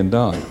which was being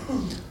done.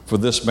 For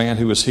this man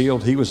who was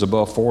healed, he was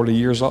above 40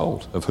 years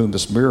old, of whom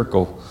this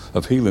miracle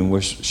of healing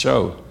was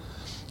showed.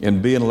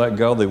 And being let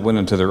go, they went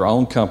into their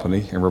own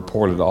company and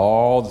reported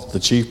all that the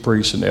chief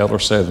priests and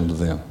elders said unto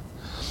them.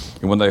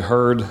 And when they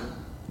heard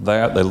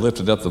that, they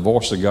lifted up the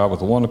voice of God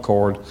with one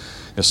accord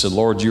and said,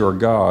 Lord, you are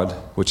God,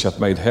 which hath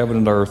made heaven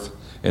and earth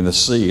and the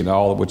sea and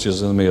all which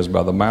is in them is.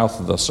 By the mouth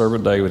of the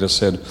servant David has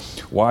said,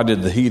 why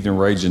did the heathen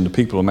rage and the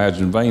people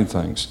imagine vain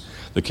things?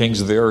 The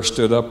kings of the earth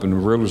stood up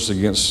and rulers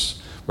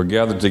were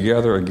gathered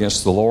together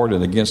against the Lord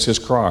and against his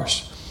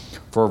Christ.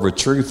 For of a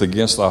truth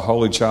against thy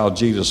holy child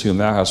Jesus, whom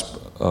thou hast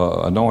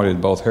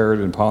anointed, both Herod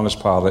and Pontius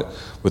Pilate,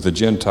 with the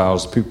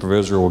Gentiles, the people of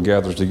Israel will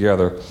gather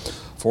together,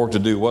 for to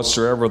do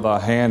whatsoever thy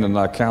hand and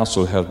thy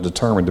counsel have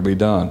determined to be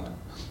done.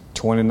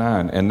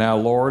 29. And now,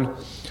 Lord,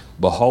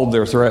 behold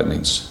their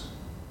threatenings,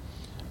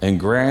 and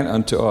grant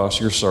unto us,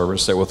 your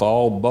servants, that with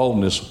all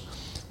boldness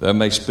thou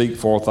may speak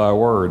forth thy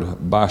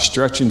word, by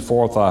stretching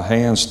forth thy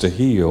hands to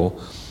heal,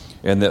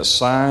 and that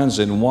signs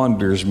and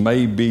wonders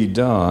may be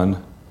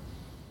done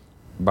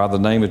by the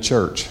name of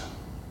church.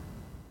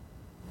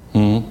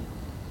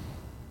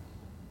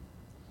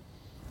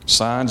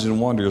 Signs and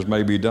wonders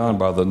may be done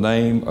by the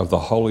name of the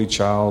Holy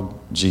Child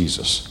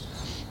Jesus.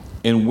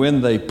 And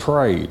when they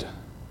prayed,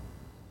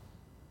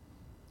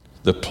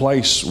 the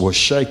place was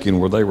shaken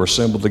where they were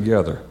assembled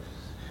together.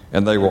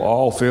 And they were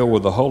all filled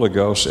with the Holy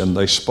Ghost, and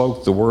they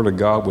spoke the word of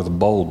God with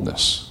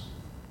boldness.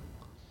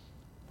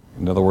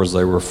 In other words,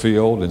 they were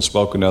filled and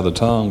spoke in other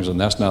tongues, and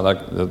that's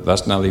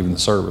not even the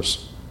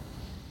service.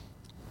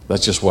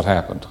 That's just what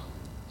happened.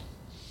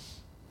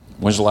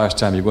 When's the last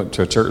time you went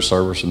to a church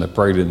service and they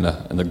prayed and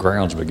the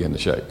grounds began to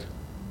shake?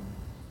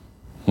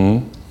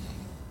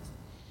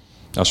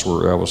 That's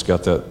where Elvis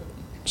got that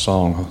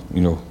song,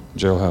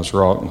 Jailhouse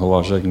Rock, and a whole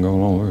lot of shaking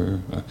going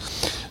on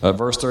there.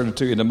 Verse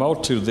 32, and the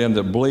multitude of them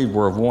that believed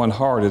were of one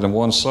heart and of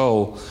one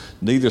soul,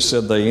 neither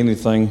said they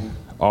anything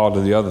odd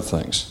to the other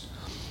things.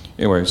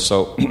 Anyway,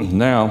 so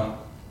now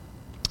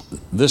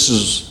this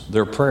is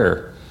their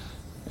prayer.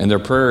 And their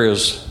prayer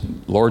is,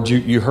 Lord,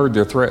 you heard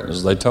their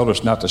threats. They told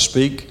us not to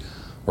speak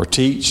or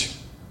teach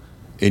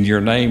in your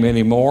name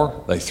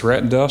anymore. They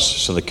threatened us,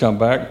 so they come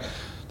back.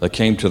 They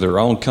came to their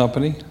own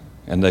company,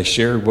 and they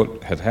shared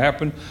what had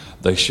happened.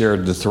 They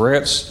shared the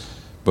threats,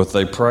 but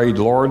they prayed,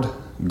 Lord,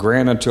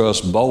 grant unto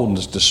us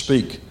boldness to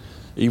speak.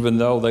 Even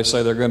though they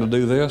say they're going to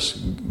do this,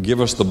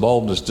 give us the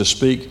boldness to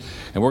speak.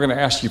 And we're going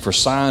to ask you for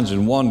signs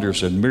and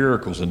wonders and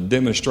miracles and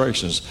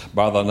demonstrations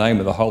by the name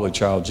of the Holy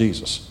Child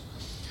Jesus.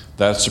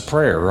 That's a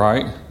prayer,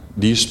 right?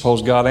 Do you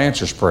suppose God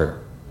answers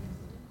prayer?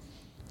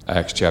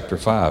 Acts chapter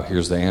 5,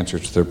 here's the answer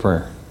to their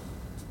prayer.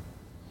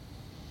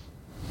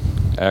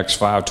 Acts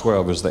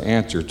 5:12 is the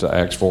answer to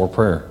Acts 4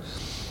 prayer.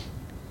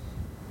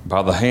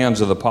 By the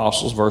hands of the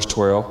apostles, verse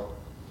 12,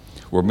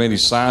 were many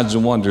signs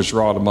and wonders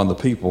wrought among the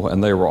people,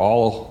 and they were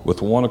all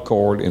with one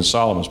accord in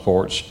Solomon's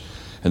porch,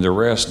 and the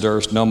rest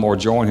durst no more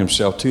join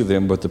himself to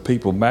them, but the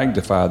people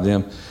magnified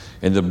them,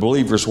 and the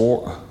believers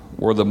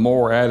were the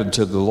more added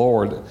to the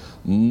Lord,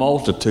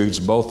 multitudes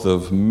both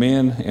of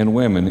men and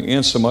women,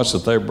 insomuch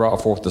that they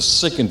brought forth the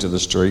sick into the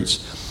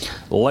streets,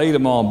 laid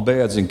them on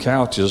beds and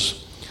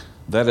couches,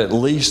 that at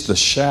least the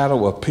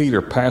shadow of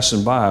Peter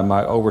passing by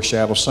might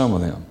overshadow some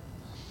of them.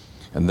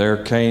 And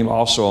there came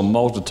also a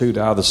multitude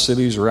out of the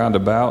cities round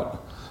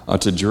about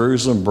unto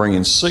Jerusalem,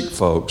 bringing sick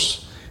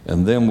folks,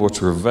 and them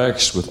which were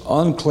vexed with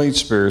unclean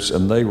spirits,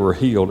 and they were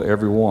healed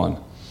every one.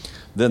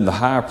 Then the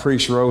high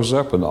priest rose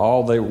up, and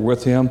all they were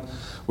with him,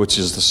 which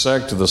is the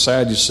sect of the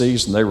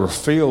Sadducees, and they were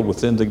filled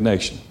with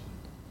indignation.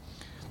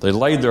 They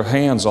laid their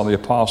hands on the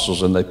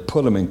apostles, and they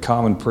put them in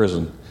common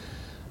prison.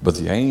 But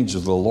the angel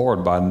of the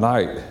Lord by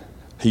night,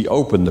 he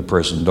opened the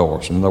prison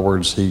doors. In other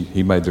words,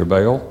 he made their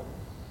bail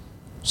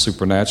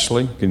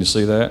supernaturally. Can you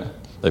see that?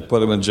 They put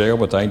them in jail,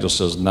 but the angel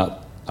says,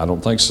 I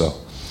don't think so.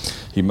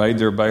 He made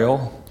their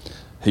bail.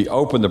 He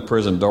opened the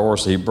prison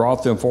doors. He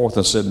brought them forth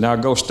and said, now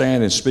go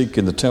stand and speak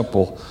in the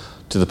temple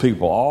to the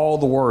people all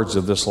the words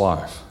of this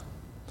life.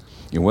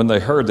 And when they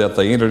heard that,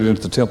 they entered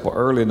into the temple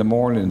early in the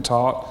morning and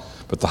taught.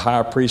 But the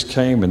high priest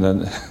came, and then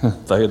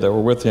they that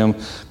were with him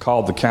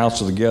called the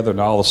council together and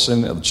all the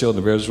senate of the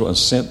children of Israel, and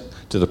sent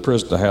to the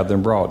prison to have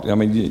them brought. I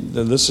mean,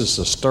 this is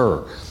a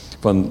stir.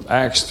 From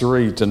Acts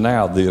 3 to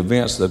now, the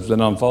events that have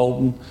been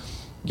unfolding,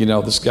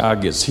 this guy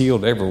gets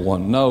healed.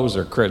 Everyone knows.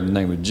 They're crediting the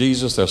name of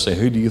Jesus. They'll say,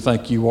 who do you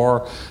think you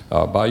are?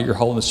 By your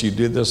holiness you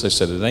did this. They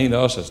said, it ain't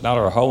us. It's not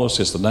our holiness.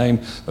 It's the name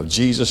of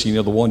Jesus.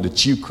 The one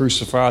that you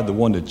crucified, the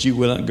one that you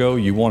wouldn't go.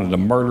 You wanted a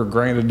murder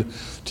granted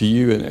to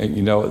you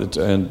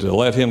and to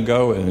let him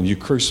go, and you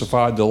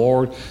crucified the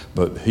Lord.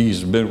 But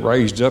he's been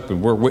raised up,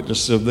 and we're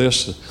witnesses of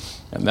this.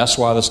 And that's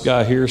why this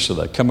guy here, so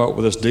they come up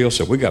with this deal,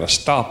 said, we got to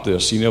stop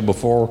this,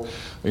 before,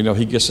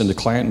 he gets into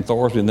Clanton,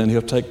 Thornton, and then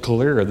he'll take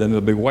Calera, then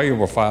it'll be way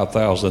over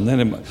 5,000.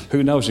 Then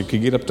who knows, it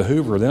could get up to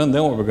Hoover, then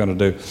what we're going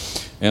to do.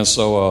 And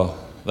so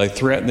they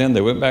threatened them.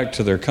 They went back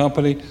to their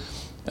company,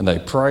 And they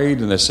prayed,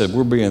 and they said,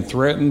 we're being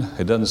threatened.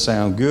 It doesn't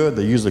sound good.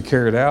 They usually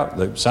carry it out.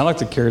 They sound like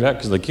they carried it out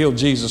because they killed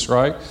Jesus,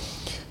 right?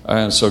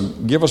 And so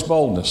give us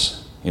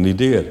boldness. And he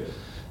did.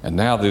 And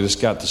now they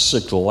just got the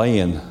sick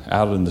laying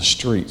out in the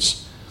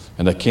streets.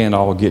 And they can't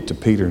all get to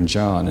Peter and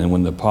John. And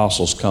when the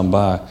apostles come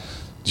by,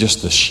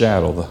 just the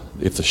shadow,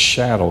 if the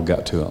shadow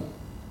got to them,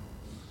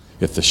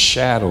 if the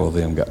shadow of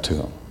them got to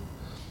them,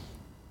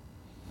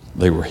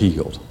 they were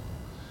healed.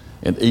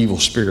 And evil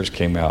spirits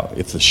came out.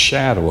 If the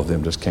shadow of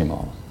them just came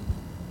on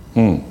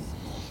them.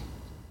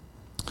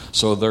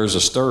 So there's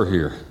a stir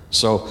here.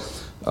 So,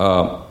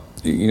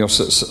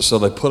 so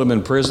they put them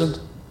in prison,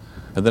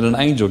 and then an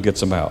angel gets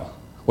them out.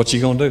 What's he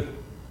going to do?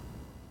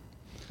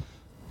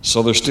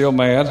 So they're still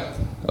mad,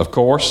 of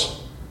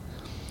course.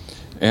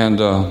 And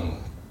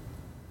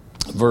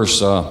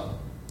verse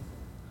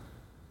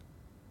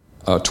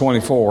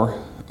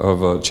 24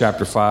 of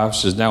chapter 5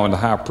 says, now when the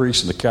high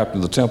priest and the captain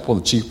of the temple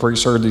and the chief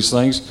priests heard these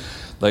things,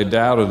 they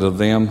doubted of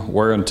them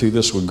whereunto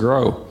this would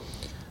grow.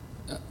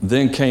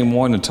 Then came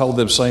one and told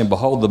them, saying,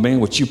 behold, the men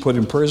which you put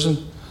in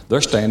prison,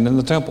 they're standing in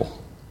the temple.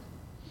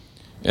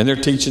 And they're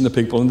teaching the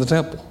people in the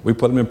temple. We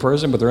put them in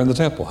prison, but they're in the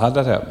temple. How'd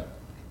that happen?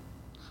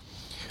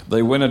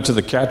 They went unto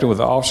the captain with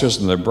the officers,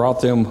 and they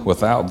brought them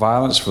without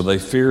violence, for they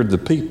feared the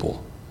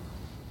people,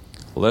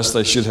 lest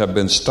they should have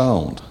been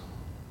stoned.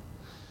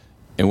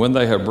 And when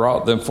they had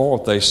brought them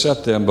forth, they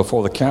set them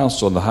before the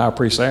council, and the high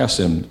priest asked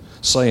them,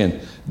 saying,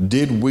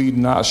 did we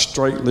not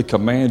straitly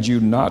command you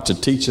not to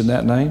teach in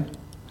that name?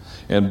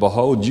 And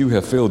behold, you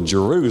have filled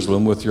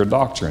Jerusalem with your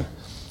doctrine,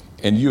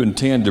 and you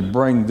intend to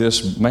bring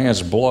this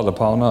man's blood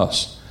upon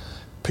us.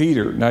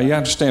 Peter, now you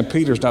understand,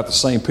 Peter's not the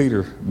same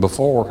Peter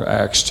before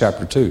Acts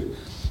chapter 2.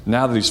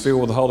 Now that he's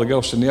filled with the Holy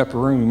Ghost in the upper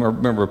room,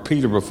 remember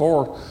Peter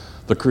before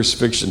the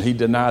crucifixion, he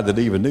denied that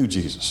he even knew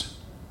Jesus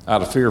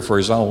out of fear for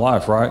his own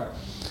life, right?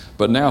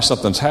 But now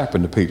something's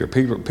happened to Peter.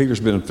 Peter's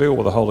been filled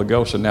with the Holy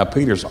Ghost, and now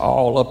Peter's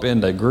all up in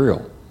the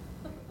grill.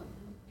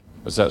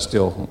 Is that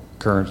still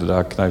current?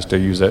 Can I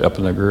still use that, up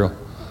in the grill?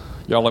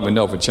 Y'all let me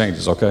know if it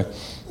changes, okay?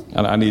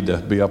 I need to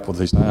be up with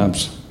these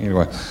times.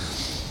 Anyway,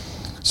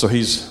 so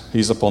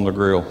he's up on the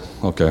grill.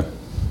 Okay.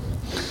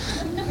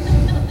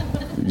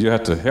 You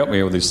have to help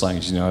me with these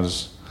things,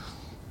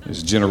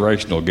 there's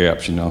generational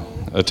gaps,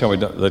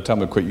 They tell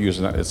me to quit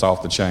using it. It's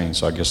off the chain,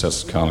 so I guess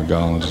that's kind of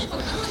gone.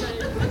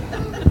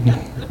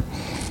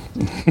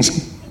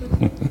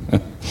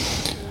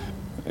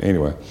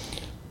 Anyway,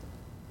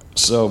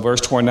 so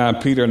verse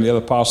 29, Peter and the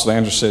other apostles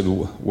answered, said,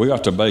 we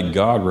ought to obey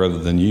God rather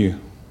than you.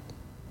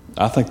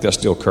 I think that's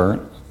still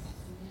current,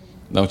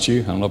 don't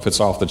you? I don't know if it's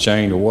off the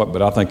chain or what,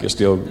 but I think it's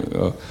still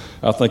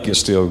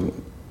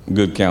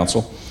good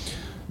counsel.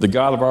 The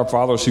God of our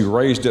fathers who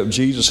raised up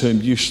Jesus,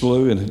 whom you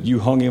slew, and you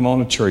hung him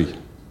on a tree.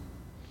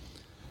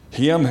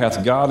 Him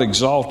hath God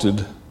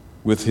exalted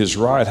with his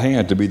right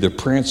hand to be the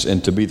prince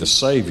and to be the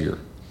Savior,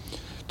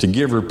 to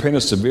give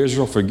repentance of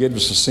Israel,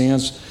 forgiveness of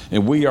sins,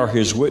 and we are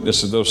his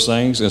witness of those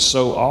things, and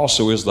so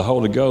also is the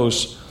Holy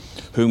Ghost,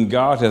 whom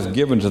God hath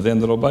given to them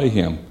that obey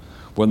him.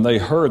 When they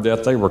heard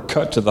that, they were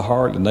cut to the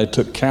heart, and they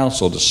took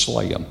counsel to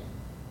slay him.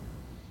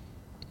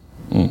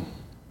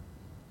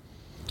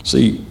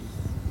 See,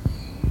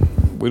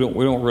 we don't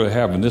really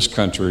have in this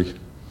country.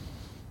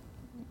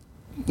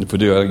 If we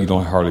do, you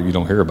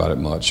don't hear about it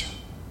much,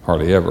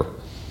 hardly ever.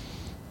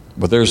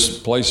 But there's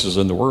places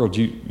in the world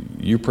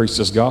you preach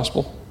this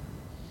gospel.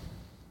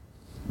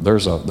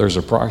 There's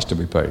a price to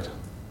be paid.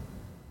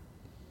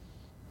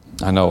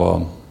 I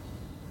know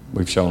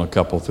we've shown a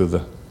couple through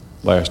the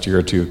last year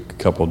or two, a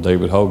couple of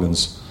David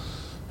Hogan's.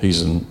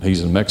 He's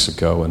in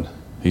Mexico, and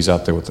he's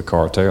out there with the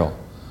cartel,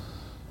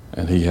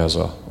 and he has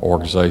an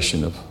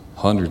organization of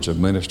hundreds of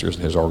ministers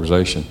in his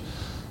organization.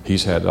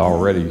 He's had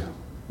already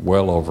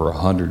well over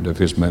 100 of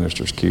his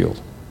ministers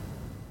killed.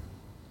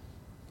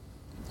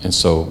 And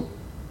so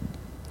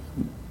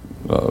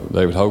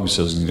David Hogan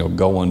says,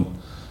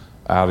 going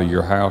out of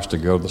your house to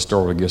go to the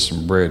store to get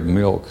some bread and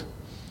milk,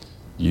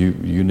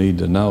 you need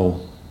to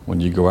know when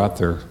you go out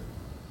there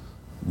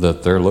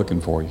that they're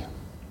looking for you.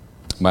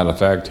 Matter of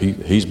fact,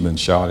 he's been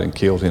shot and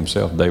killed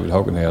himself, David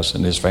Hogan has,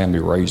 and his family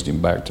raised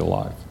him back to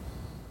life.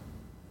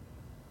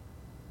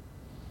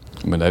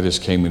 I mean, they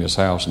just came in his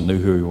house and knew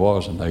who he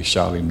was, and they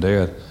shot him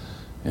dead.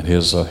 And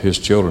his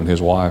children, his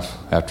wife,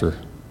 after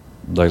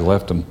they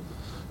left him,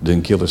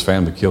 didn't kill his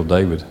family, killed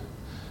David,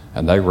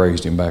 and they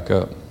raised him back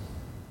up.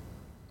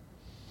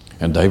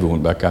 And David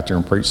went back out there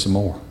and preached some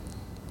more.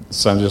 It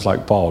sounds just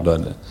like Paul,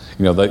 doesn't it?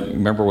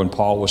 Remember when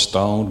Paul was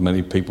stoned?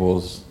 Many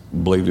people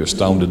believed he was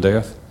stoned to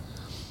death.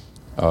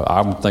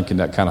 I'm thinking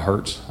that kind of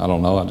hurts. I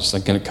don't know. I'm just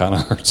thinking it kind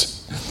of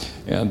hurts.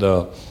 And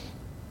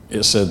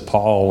it said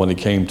Paul, when he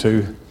came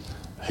to,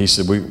 he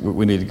said,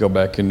 we need to go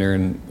back in there,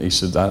 and he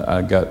said,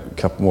 I got a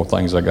couple more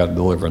things I got to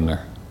deliver in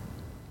there.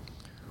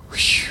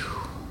 Whew.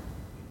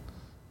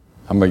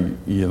 I mean,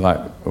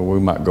 we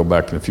might go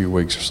back in a few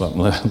weeks or something,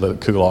 let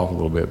it cool off a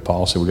little bit.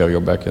 Paul said, we got to go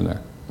back in there.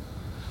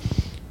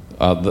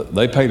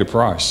 They paid a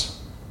price.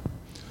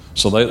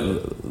 So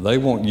they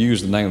won't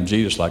use the name of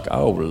Jesus like,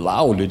 oh,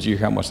 Lord, did you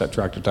hear how much that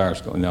tractor tire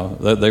is going? No,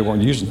 they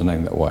weren't using the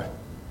name that way.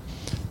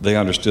 They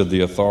understood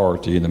the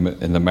authority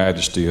and the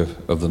majesty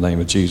of the name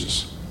of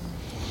Jesus.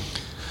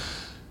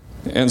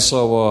 And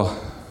so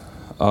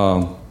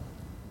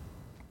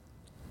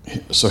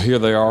here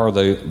they are.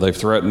 They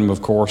threatened him,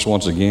 of course,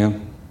 once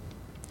again.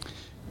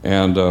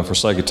 And for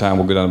sake of time,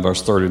 we'll go down to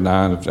verse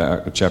 39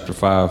 of chapter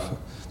 5.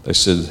 They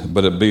said,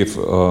 but it be,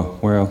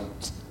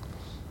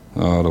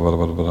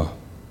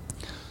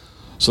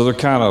 So they're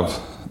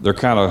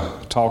kind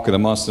of talking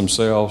amongst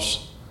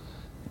themselves.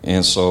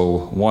 And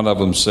so one of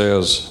them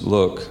says,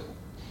 look,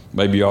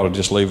 maybe you ought to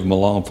just leave him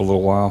alone for a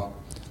little while.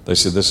 They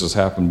said this has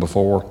happened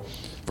before.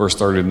 Verse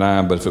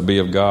 39, but if it be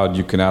of God,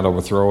 you cannot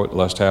overthrow it,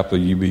 lest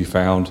haply you be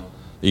found.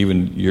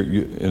 Even,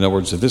 in other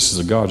words, if this is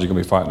a God, you're going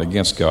to be fighting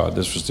against God.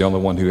 This was the only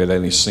one who had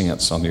any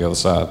sense on the other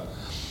side.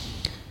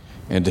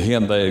 And to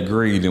him they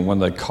agreed, and when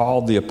they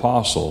called the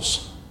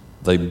apostles,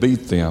 they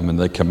beat them, and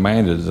they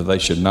commanded that they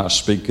should not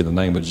speak in the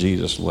name of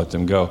Jesus and let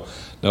them go.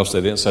 Notice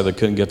they didn't say they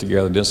couldn't get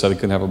together, didn't say they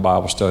couldn't have a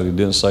Bible study,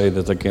 didn't say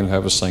that they couldn't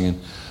have a singing.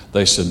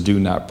 They said, do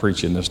not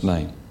preach in this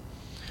name.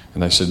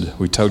 And they said,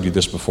 we told you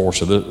this before,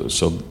 so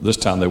this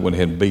time they went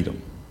ahead and beat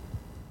them.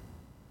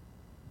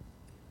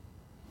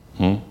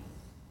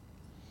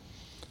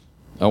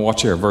 Now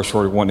watch here, verse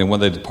 41. And when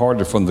they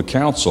departed from the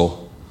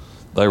council,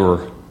 they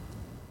were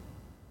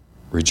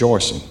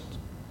rejoicing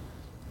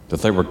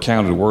that they were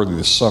counted worthy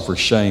to suffer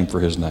shame for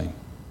his name.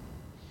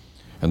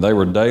 And they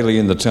were daily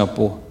in the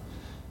temple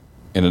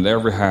and in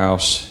every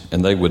house,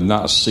 and they would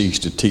not cease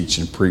to teach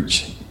and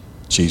preach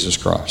Jesus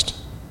Christ.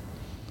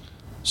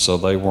 So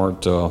they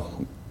weren't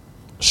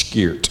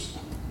scared,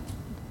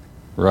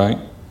 right?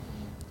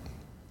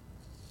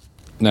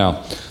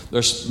 Now,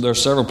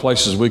 there's several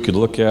places we could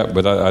look at,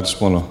 but I just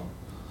want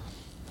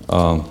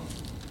to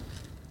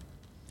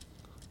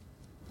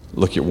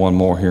look at one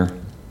more here.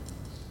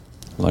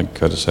 I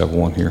just have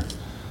one here.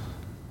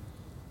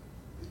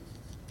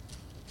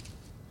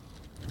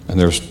 And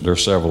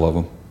there's several of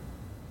them.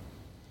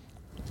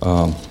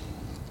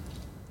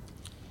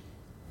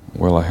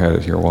 Well, I had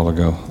it here a while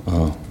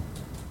ago.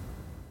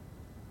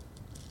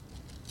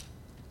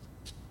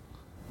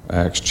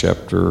 Acts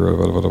chapter,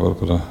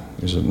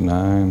 is it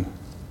 9?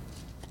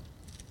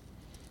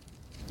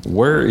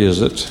 Where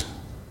is it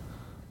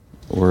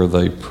where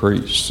they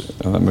preached?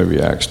 That may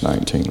be Acts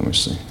 19, let me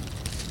see.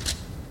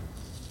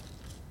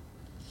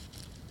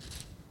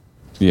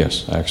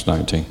 Yes, Acts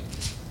 19.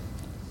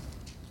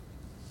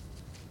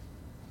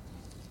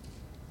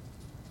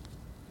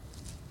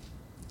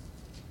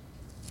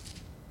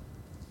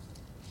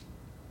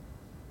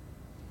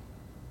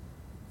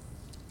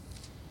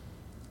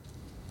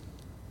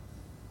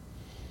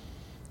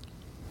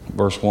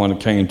 Verse 1, it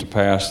came to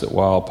pass that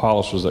while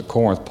Apollos was at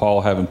Corinth,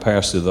 Paul, having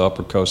passed through the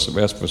upper coast of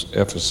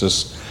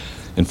Ephesus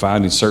and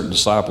finding certain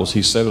disciples,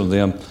 he said unto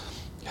them,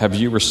 have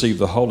you received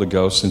the Holy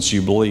Ghost since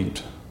you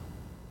believed?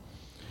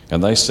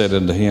 And they said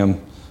unto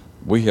him,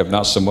 we have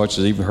not so much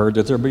as even heard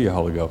that there be a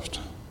Holy Ghost.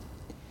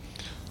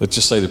 Let's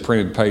just say the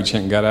printed page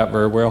hadn't got out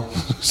very well.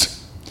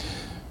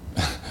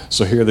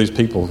 So here are these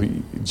people,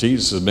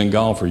 Jesus has been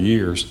gone for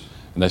years,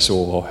 and they said,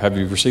 well, have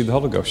you received the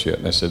Holy Ghost yet?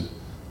 And they said,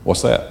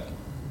 what's that?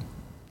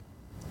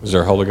 Is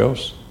there a Holy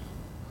Ghost?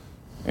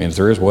 And if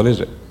there is, what is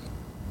it?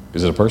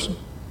 Is it a person?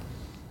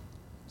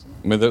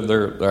 I mean,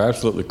 they're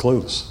absolutely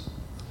clueless.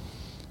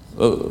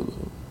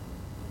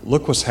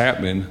 Look what's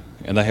happening,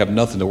 and they have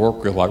nothing to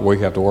work with like we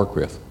have to work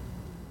with.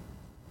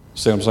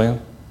 See what I'm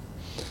saying?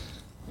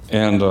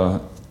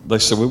 And they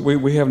said,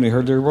 we haven't even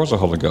heard there was a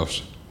Holy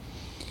Ghost.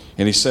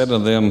 And he said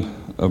unto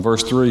them,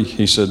 verse 3,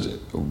 he said,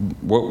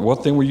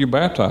 what then were you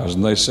baptized?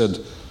 And they said,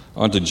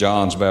 unto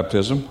John's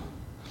baptism.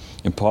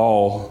 And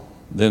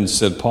Then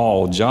said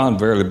Paul, John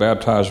verily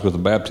baptized with the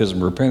baptism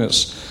of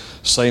repentance,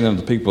 saying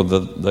unto the people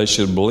that they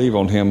should believe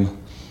on him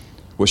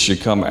which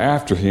should come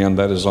after him,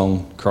 that is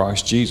on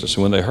Christ Jesus.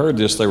 And when they heard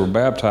this, they were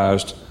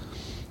baptized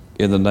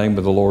in the name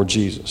of the Lord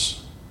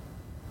Jesus.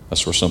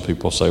 That's where some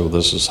people say, well,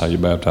 this is how you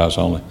baptize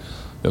only.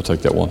 They'll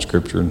take that one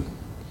scripture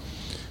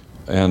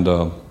and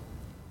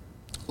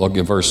look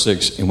at verse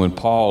 6. And when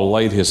Paul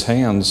laid his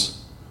hands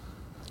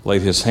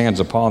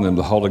upon them,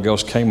 the Holy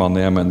Ghost came on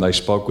them, and they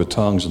spoke with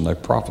tongues, and they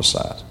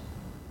prophesied.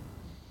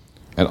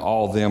 And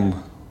all of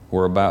them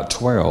were about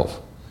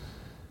 12.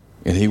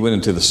 And he went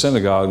into the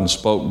synagogue and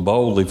spoke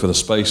boldly for the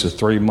space of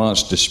 3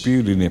 months,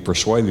 disputing and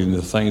persuading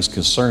the things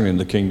concerning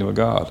the kingdom of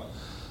God.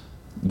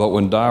 But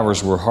when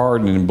divers were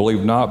hardened and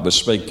believed not, but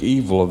spake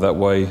evil of that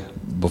way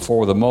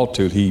before the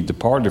multitude, he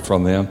departed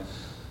from them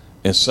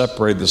and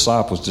separated the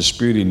disciples,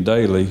 disputing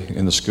daily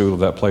in the school of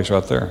that place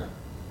right there.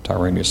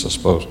 Tyrannus, I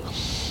suppose.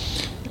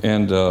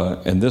 And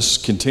this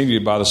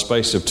continued by the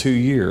space of 2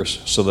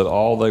 years, so that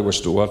all they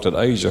which dwelt in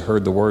Asia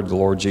heard the word of the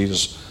Lord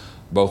Jesus,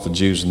 both the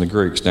Jews and the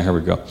Greeks. Now here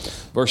we go.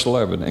 Verse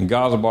 11, and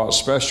God brought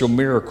special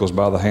miracles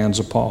by the hands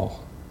of Paul,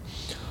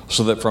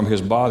 so that from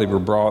his body were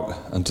brought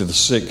unto the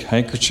sick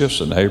handkerchiefs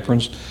and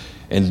aprons,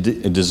 and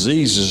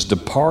diseases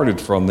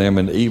departed from them,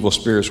 and evil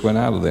spirits went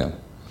out of them.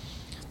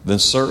 Then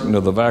certain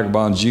of the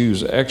vagabond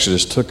Jews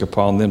Exodus took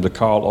upon them to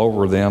call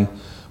over them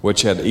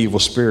which had evil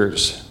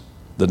spirits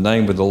the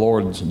name of the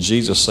Lord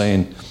Jesus,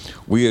 saying,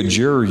 we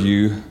adjure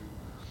you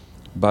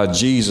by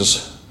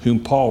Jesus whom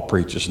Paul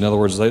preaches. In other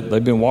words,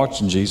 they've been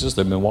watching Jesus.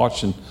 They've been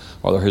watching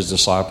his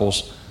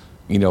disciples,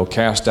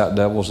 cast out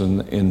devils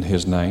in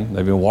his name.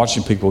 They've been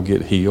watching people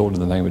get healed in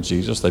the name of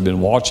Jesus. They've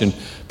been watching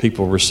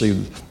people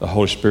receive the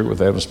Holy Spirit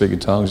with evidence speaking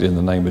tongues in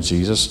the name of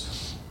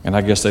Jesus. And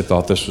I guess they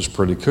thought this was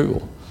pretty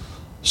cool.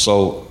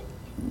 So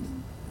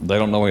they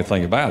don't know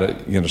anything about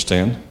it, you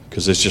understand,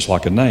 because it's just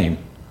like a name,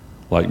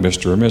 like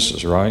Mr. or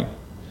Mrs., right?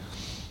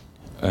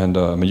 And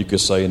you could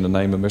say in the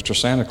name of Mr.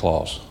 Santa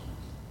Claus.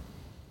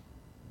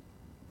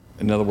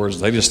 In other words,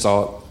 they just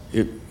thought,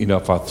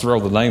 if I throw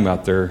the name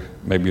out there,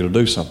 maybe it'll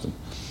do something.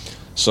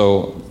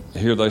 So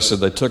here they said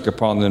they took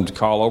upon them to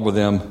call over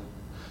them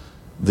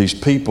these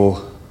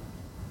people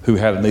who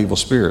had an evil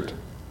spirit.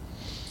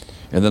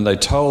 And then they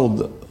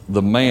told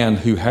the man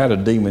who had a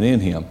demon in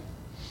him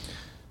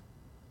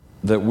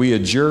that we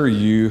adjure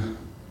you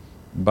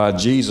by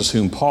Jesus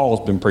whom Paul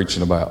has been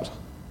preaching about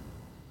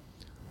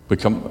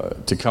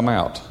to come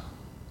out.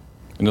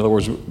 In other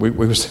words, we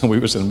was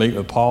in a meeting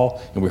with Paul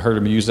and we heard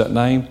him use that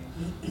name.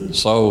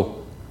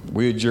 So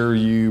we adjure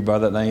you by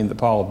that name that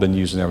Paul has been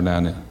using every now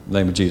and then, the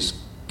name of Jesus.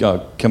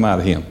 God, come out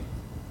of him.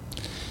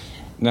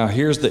 Now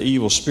here's the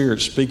evil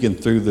spirit speaking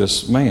through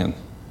this man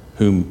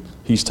whom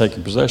he's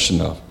taken possession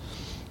of.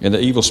 And the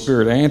evil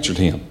spirit answered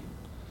him,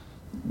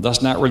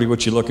 that's not really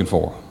what you're looking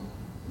for.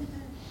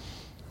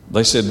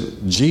 They said,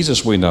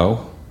 Jesus we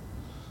know,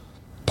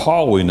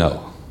 Paul we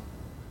know.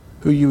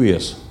 Who you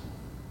is?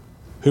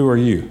 Who are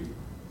you?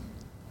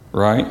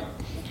 Right?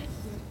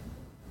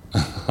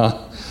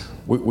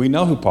 we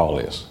know who Paul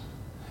is.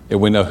 And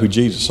we know who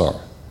Jesus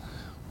are.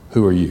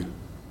 Who are you?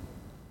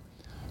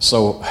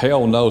 So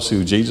hell knows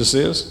who Jesus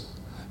is.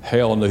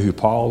 Hell knew who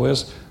Paul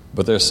is.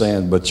 But they're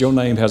saying, but your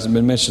name hasn't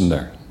been mentioned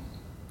there.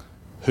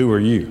 Who are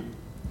you?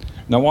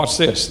 Now watch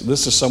this.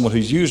 This is someone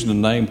who's using the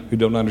name who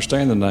don't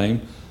understand the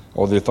name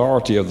or the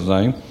authority of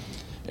the name.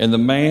 And the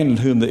man in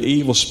whom the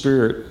evil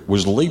spirit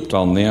was leaped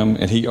on them,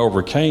 and he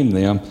overcame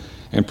them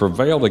and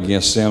prevailed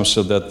against them,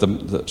 so that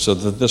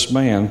this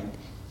man,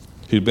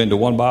 who'd been to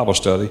one Bible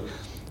study,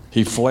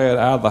 he fled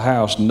out of the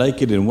house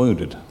naked and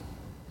wounded.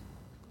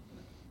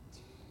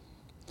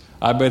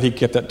 I bet he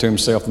kept that to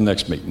himself the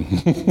next meeting.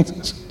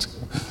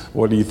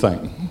 What do you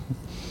think?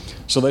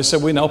 So they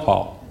said, we know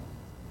Paul.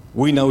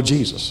 We know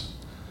Jesus.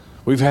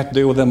 We've had to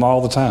deal with them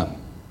all the time.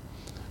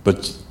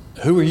 But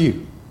who are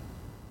you?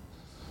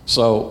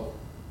 So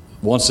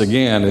once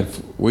again,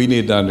 if we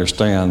need to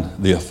understand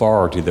the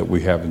authority that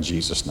we have in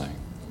Jesus' name.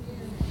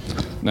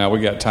 Now we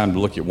got time to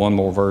look at one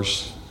more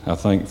verse. I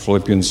think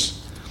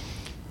Philippians.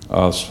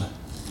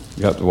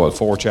 Got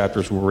 4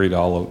 chapters. We'll read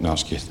all of. No, I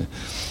was kidding.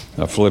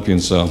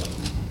 Philippians.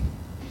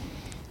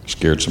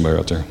 Scared somebody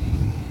out there.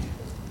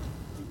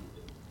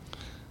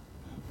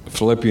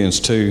 Philippians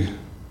 2.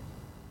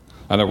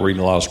 I know we're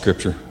reading a lot of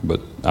scripture,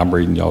 but I'm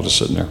reading, y'all just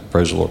sitting there.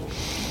 Praise the Lord.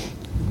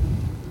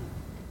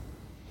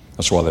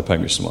 That's why they pay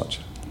me so much.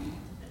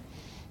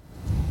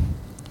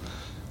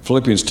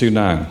 Philippians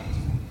 2:9,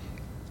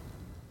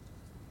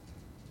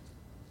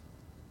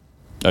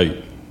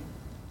 8,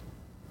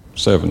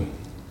 7,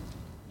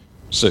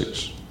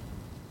 6.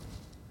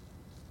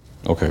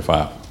 Okay,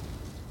 5.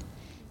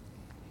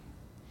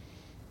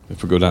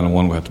 If we go down to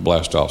 1, we have to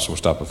blast off, so we'll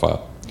stop at 5.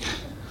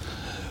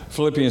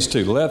 Philippians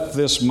 2, let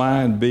this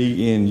mind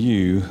be in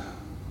you,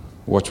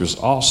 which was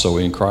also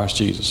in Christ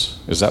Jesus.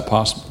 Is that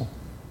possible?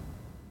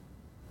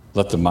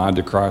 Let the mind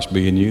of Christ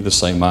be in you, the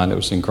same mind that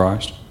was in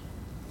Christ?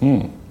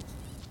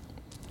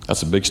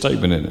 That's a big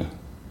statement, isn't it?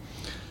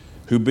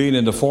 Who being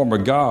in the form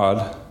of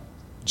God,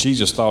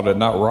 Jesus thought it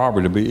not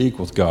robbery to be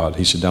equal with God.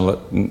 He said,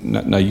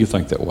 now you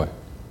think that way.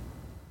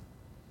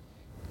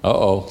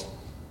 Uh-oh.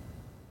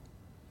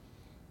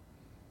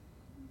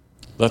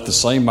 Let the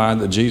same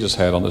mind that Jesus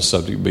had on this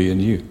subject be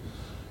in you.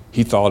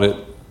 He thought it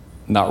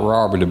not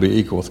robbery to be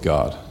equal with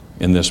God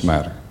in this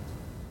matter.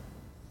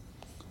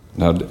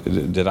 Now,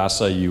 did I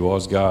say you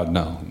was God?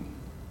 No.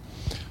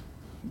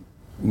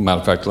 Matter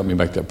of fact, let me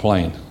make that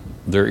plain.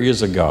 There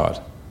is a God,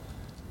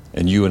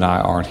 and you and I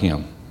aren't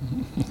him.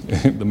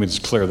 Let me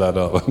just clear that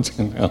up.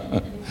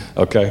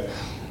 Okay?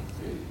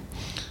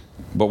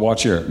 But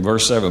watch here,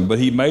 verse 7. But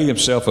he made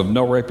himself of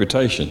no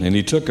reputation, and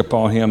he took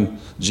upon him,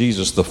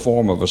 Jesus, the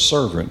form of a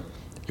servant.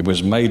 It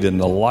was made in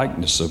the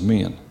likeness of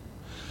men.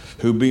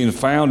 Who being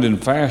found in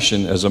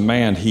fashion as a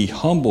man, he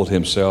humbled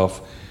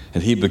himself,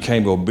 and he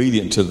became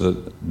obedient to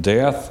the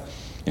death,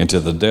 and to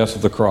the death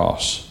of the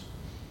cross.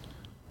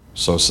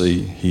 So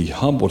see, he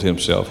humbled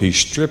himself. He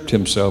stripped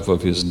himself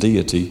of his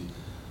deity,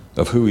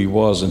 of who he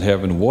was in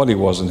heaven, what he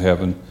was in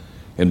heaven,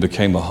 and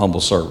became a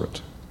humble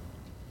servant.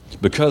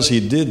 Because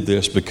he did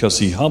this, because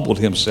he humbled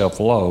himself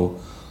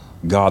low,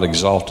 God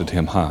exalted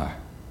him high.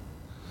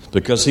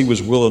 Because he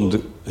was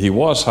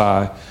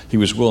high, he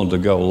was willing to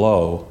go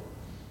low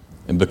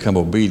and become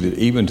obedient,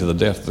 even to the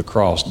death of the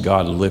cross.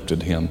 God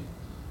lifted him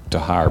to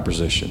higher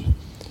position.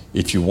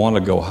 If you want to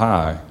go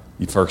high,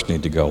 you first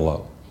need to go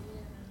low.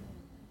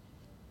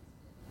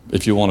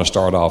 If you want to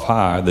start off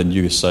high, then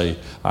you say,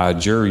 I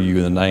adjure you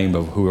in the name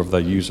of whoever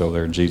they use over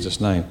there in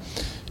Jesus' name.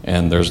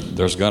 And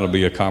there's going to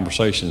be a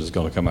conversation that's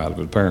going to come out of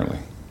it, apparently.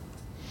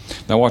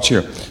 Now watch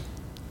here.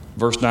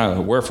 Verse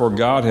 9, wherefore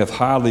God hath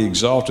highly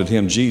exalted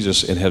him,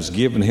 Jesus, and has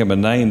given him a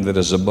name that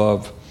is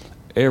above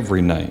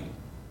every name.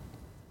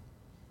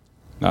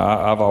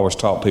 Now, I've always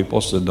taught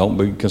people, so don't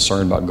be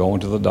concerned about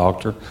going to the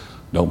doctor.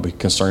 Don't be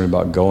concerned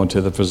about going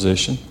to the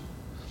physician.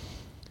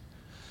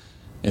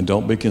 And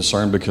don't be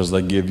concerned because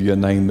they give you a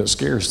name that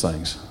scares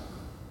things.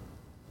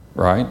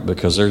 Right?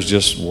 Because there's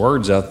just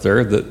words out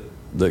there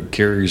that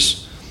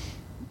carries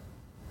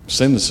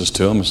sentences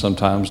to them, and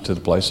sometimes to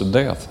the place of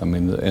death. I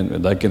mean,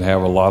 and they can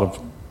have a lot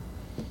of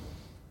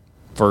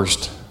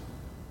first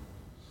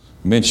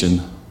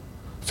mention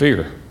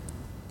fear.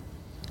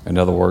 In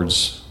other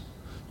words,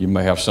 you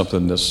may have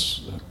something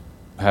that's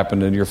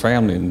happened in your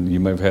family, and you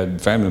may have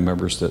had family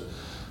members that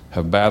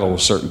have battled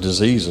with certain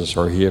diseases,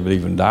 or you haven't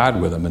even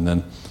died with them. And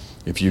then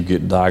if you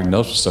get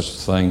diagnosed with such a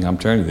thing, I'm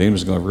telling you, the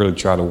enemy's going to really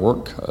try to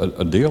work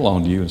a deal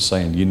on you and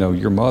saying, you know,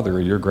 your mother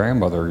or your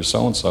grandmother or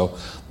so-and-so,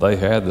 they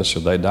had this or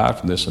they died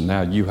from this, and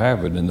now you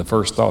have it. And the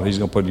first thought he's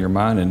going to put in your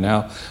mind, and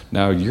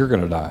now you're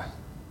going to die.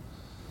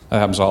 That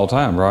happens all the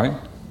time, right?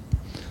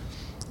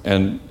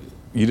 And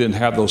you didn't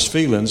have those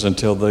feelings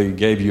until they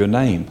gave you a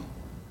name.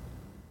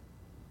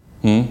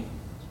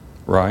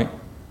 Right?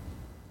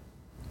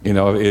 You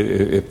know,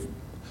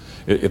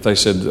 if they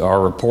said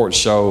our reports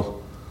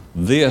show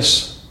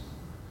this,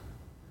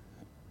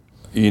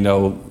 you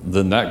know,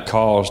 then that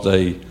caused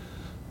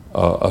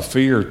a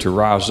fear to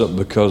rise up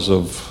because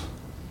of.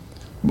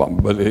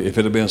 But if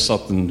it had been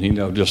something, you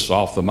know, just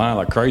off the mind,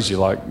 like crazy,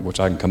 like, which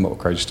I can come up with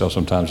crazy stuff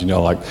sometimes, you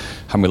know, like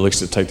how many licks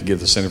did it take to get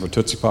the center of a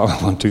Tootsie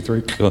Pop? 1, 2,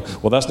 3.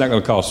 Well, that's not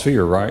going to cause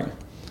fear, right?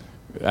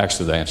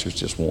 Actually, the answer is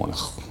just one.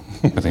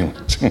 Anyway.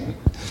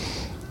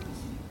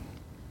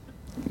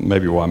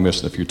 Maybe why I'm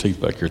missing a few teeth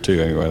back here too,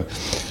 anyway.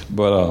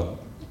 But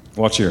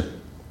watch here.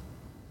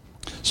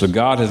 So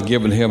God has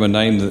given him a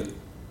name that,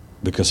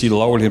 because he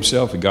lowered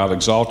himself and God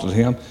exalted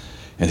him,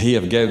 and he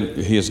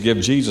has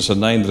given Jesus a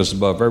name that is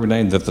above every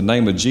name, that the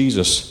name of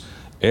Jesus,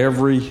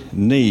 every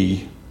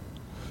knee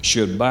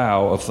should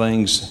bow of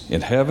things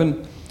in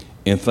heaven,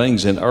 and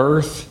things in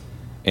earth,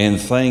 and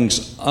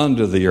things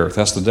under the earth.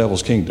 That's the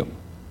devil's kingdom.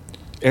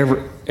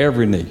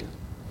 Every knee.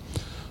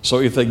 So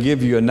if they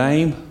give you a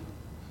name,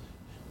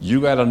 you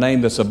got a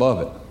name that's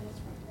above it.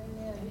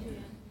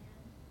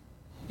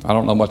 I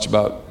don't know much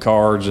about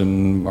cards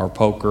or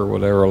poker or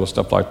whatever, all the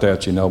stuff like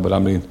that, you know, but I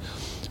mean,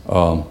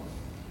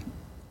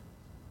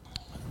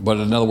 but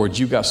in other words,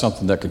 you got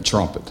something that can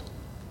trump it.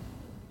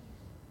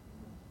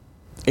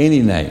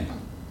 Any name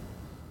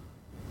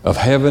of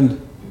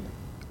heaven,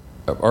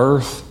 of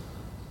earth,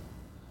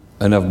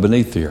 and of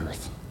beneath the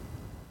earth.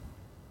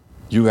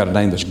 You got a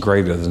name that's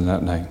greater than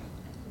that name.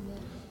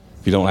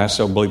 If you don't ask,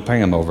 they'll believe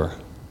Pam over.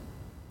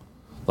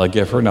 They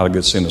gave her not a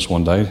good sentence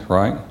one day,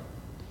 right?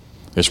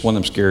 It's one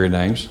of them scary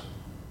names.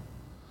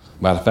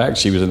 Matter of fact,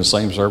 she was in the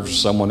same service as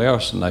someone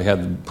else, and they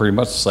had pretty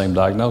much the same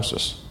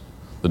diagnosis.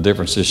 The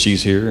difference is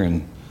she's here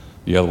and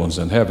the other one's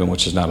in heaven,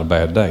 which is not a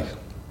bad day.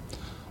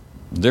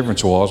 The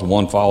difference was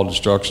one followed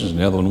instructions and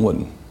the other one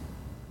wouldn't.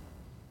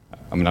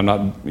 I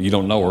mean, you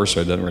don't know her,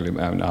 so it doesn't really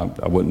matter.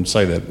 I wouldn't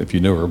say that if you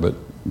knew her, but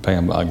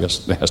Pam, I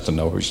guess, has to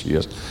know who she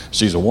is.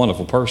 She's a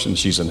wonderful person.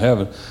 She's in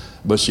heaven,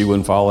 but she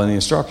wouldn't follow any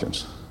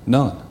instructions.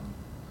 None.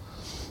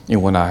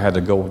 And when I had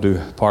to go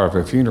do part of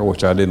her funeral,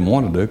 which I didn't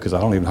want to do because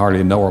I don't even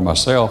hardly know her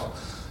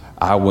myself,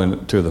 I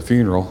went to the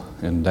funeral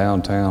in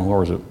downtown, where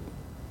was it?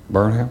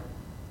 Burnham?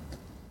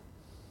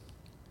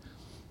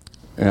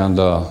 And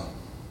I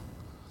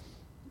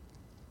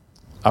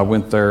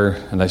went there,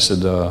 and they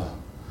said,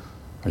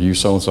 are you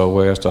so-and-so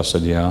West? I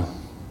said, yeah.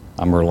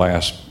 I'm her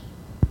last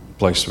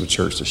place of a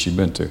church that she'd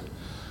been to.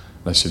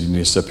 They said, you need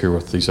to sit here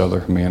with these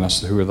other men. I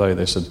said, who are they?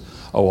 They said,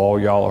 oh, all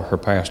y'all are her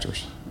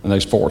pastors. And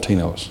there's 14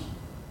 of us.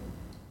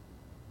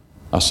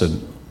 I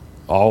said,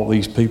 all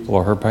these people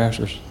are her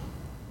pastors?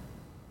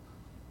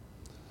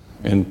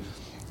 And,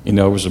 you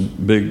know, it was a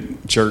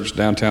big church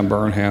downtown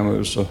Burnham. It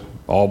was an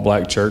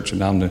all-black church,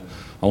 and I'm the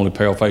only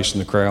pale face in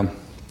the crowd,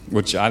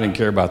 which I didn't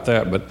care about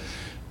that, but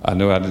I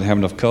knew I didn't have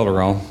enough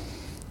color on.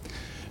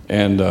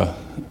 And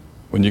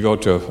when you go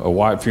to a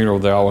white funeral,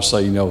 they always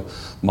say, you know,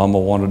 Mama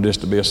wanted this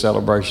to be a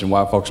celebration.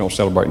 White folks don't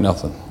celebrate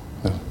nothing.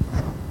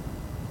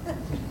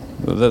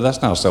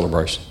 That's not a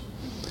celebration.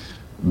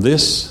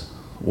 This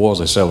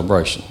was a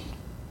celebration.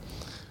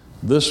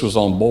 This was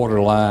on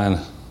borderline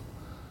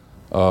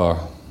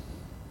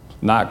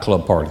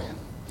nightclub party.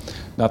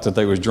 Not that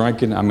they was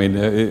drinking. I mean,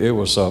 it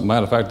was,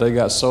 matter of fact, they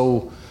got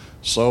so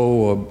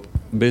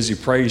busy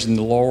praising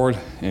the Lord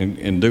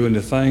and doing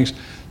the things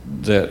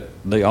that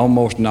they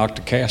almost knocked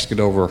the casket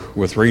over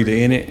with Rita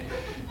in it.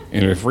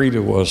 And if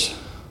Rita was,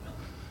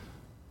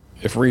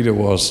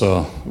 well,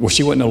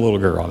 she wasn't a little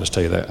girl, I'll just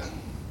tell you that.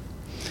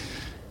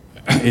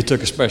 It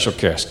took a special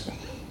casket.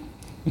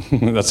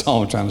 That's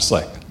all I'm trying to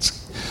say.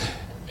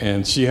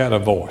 And she had a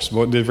voice.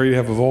 Well, did Rita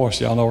have a voice?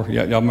 Y'all know her?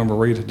 Y'all remember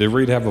Rita? Did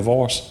Rita have a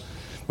voice?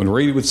 When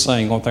Rita would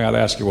sing, one thing I'd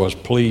ask her was,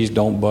 please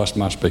don't bust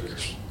my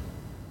speakers.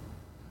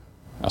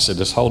 I said,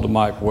 just hold the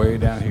mic way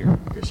down here.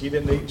 Because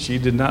she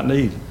did not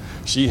need.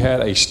 She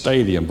had a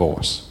stadium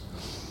voice.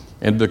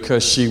 And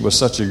because she was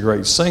such a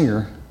great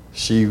singer,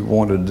 she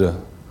wanted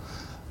to,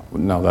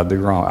 no, that'd be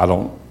wrong. I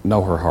don't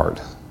know her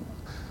heart.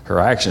 Her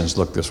actions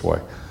look this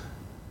way.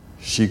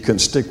 She couldn't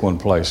stick one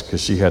place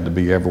because she had to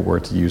be everywhere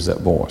to use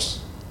that voice.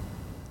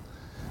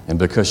 And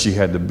because she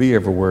had to be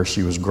everywhere,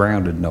 she was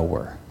grounded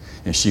nowhere.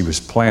 And she was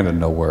planted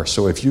nowhere.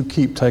 So if you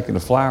keep taking a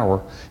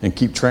flower and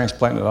keep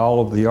transplanting it all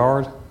over the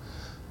yard,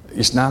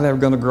 it's not ever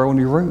going to grow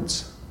any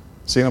roots.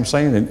 See what I'm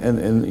saying?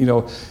 And you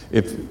know,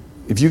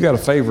 if you got a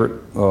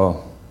favorite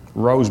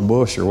rose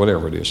bush or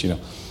whatever it is, you know,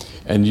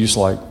 and you're just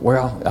like,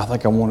 well, I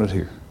think I want it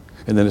here.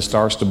 And then it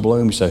starts to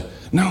bloom. You say,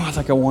 no, I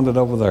think I want it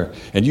over there.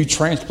 And you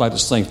transplant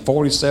this thing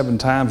 47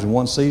 times in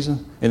one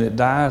season, and it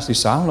dies. You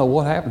say, I don't know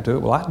what happened to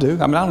it. Well, I do.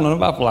 I mean, I don't know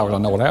about flowers. I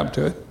know what happened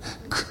to it.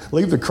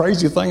 Leave the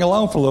crazy thing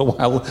alone for a little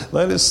while.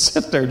 Let it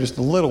sit there just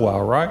a little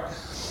while, right?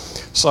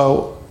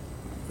 So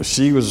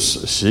she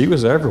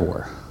was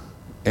everywhere.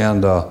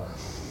 And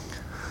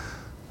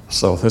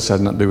so this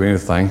had nothing to do with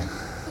anything.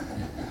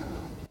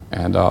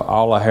 And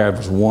all I had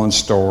was one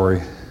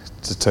story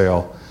to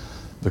tell,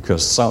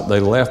 because they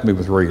left me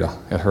with Rita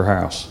at her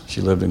house.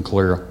 She lived in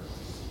Clear,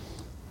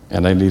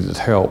 and they needed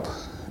help,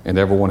 and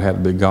everyone had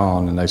to be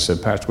gone. And they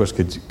said, Pastor West,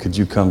 could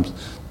you come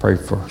pray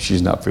for her?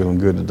 She's not feeling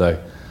good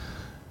today.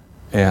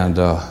 And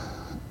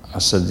I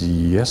said,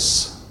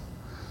 yes.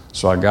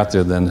 So I got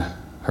there. Then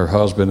her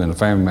husband and a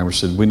family member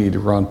said, we need to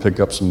run, pick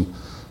up some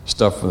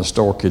stuff from the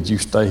store. Could you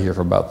stay here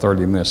for about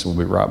 30 minutes and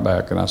we'll be right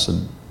back? And I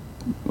said,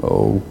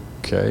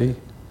 okay.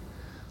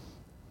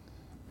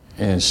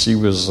 And she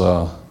was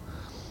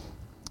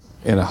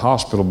in a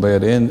hospital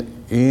bed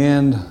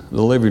in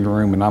the living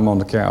room, and I'm on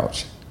the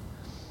couch.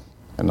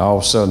 And all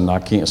of a sudden, I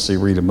can't see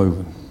Rita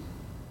moving.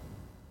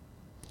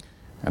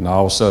 And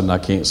all of a sudden, I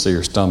can't see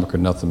her stomach or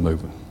nothing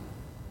moving.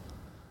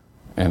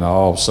 And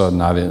all of a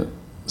sudden, I didn't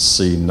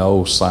see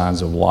no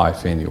signs of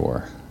life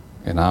anywhere.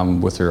 And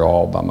I'm with her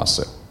all by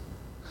myself.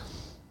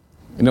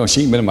 You know,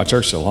 she ain't been in my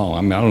church so long.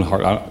 I mean, I don't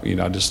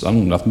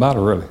know nothing about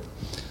her really.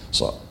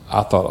 So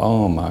I thought,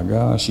 oh my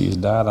gosh, she's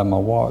died on my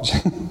watch.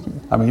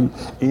 I mean,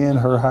 in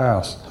her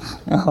house.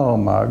 Oh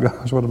my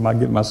gosh, what am I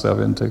getting myself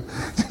into?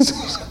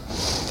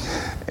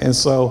 And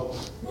so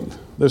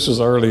this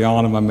was early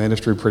on in my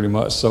ministry pretty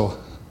much. So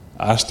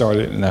I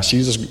started, now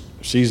she's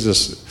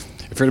this,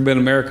 if it had been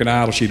American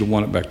Idol, she'd have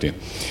won it back then.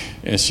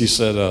 And she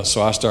said,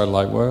 so I started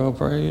like, well,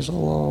 praise the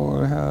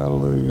Lord,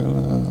 hallelujah.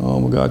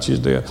 Oh my God, she's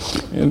dead.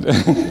 And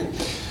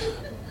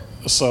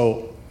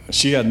so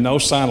she had no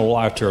sign of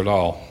life to her at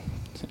all.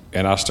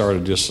 And I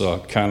started just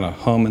kind of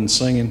humming,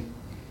 singing.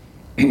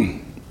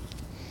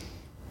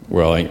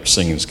 Well,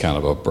 singing is kind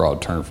of a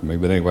broad term for me.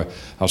 But anyway,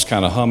 I was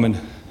kind of humming.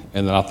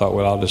 And then I thought,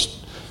 well, I'll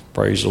just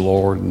praise the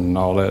Lord and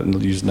all that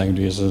and use the name of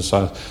Jesus.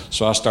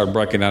 So I started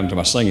breaking out into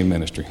my singing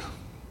ministry.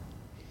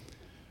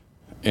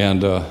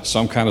 And so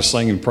I'm kind of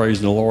singing,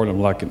 praising the Lord. I'm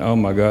like, oh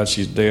my God,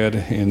 she's dead.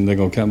 And they're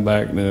going to come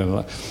back. And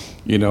then,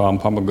 you know, I'm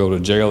going to go to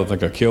jail. I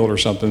think I killed her or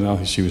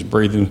something. She was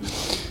breathing.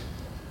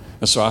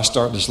 And so I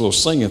start this little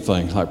singing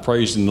thing, like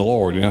praising the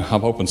Lord. You know,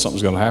 I'm hoping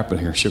something's going to happen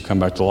here. She'll come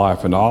back to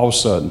life. And all of a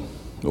sudden,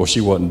 well, she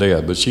wasn't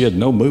dead, but she had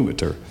no movement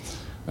to her.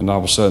 And all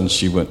of a sudden,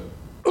 she went,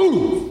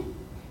 ooh.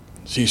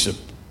 She said,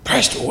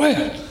 Pastor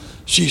West.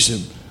 She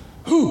said,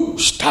 ooh,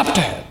 stop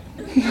that.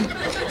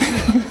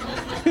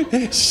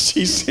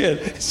 She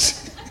said,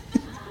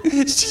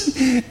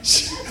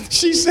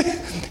 she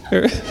said,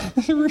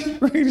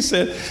 Rita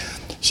said,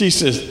 she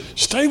says,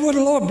 stay where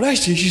the Lord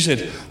bless you. She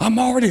said, I'm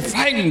already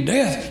fighting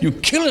death. You're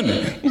killing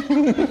me.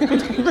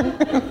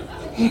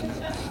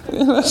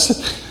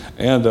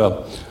 And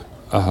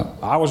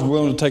I was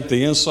willing to take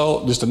the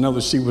insult just to know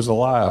that she was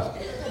alive.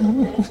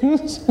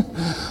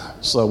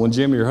 So when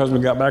Jimmy, her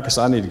husband, got back, I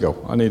said, I need to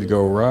go. I need to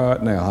go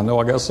right now. I know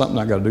I got something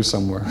I got to do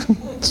somewhere.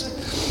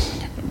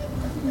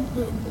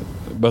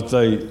 But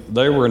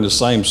they were in the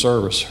same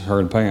service, her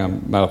and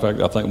Pam. Matter of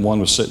fact, I think one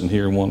was sitting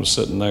here and one was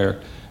sitting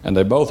there. And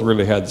they both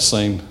really had the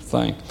same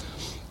thing.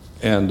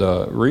 And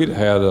Rita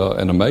had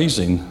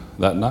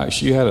that night,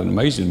 she had an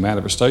amazing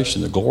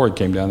manifestation. The glory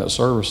came down that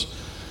service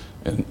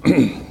and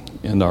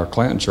in our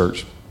Clanton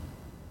church.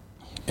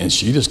 And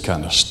she just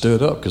kind of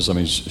stood up because, I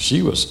mean,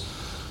 she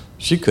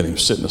couldn't even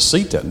sit in the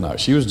seat that night.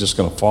 She was just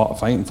going to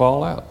faint and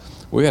fall out.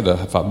 We had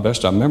to, if I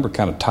best I remember,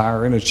 kind of tie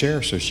her in a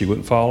chair so she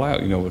wouldn't fall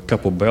out. You know, with a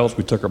couple of belts,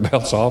 we took her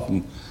belts off,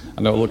 and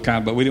I know it looked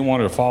but we didn't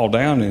want her to fall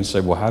down and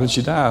say, well, how did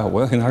she die?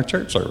 Well, in our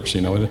church service,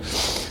 you know.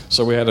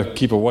 So we had to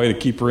keep a way to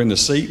keep her in the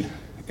seat,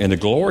 and the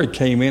glory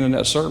came in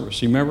that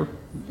service. You remember?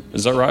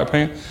 Is that right,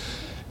 Pam?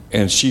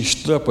 And she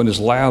stood up in this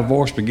loud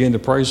voice, began to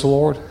praise the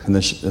Lord, and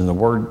then the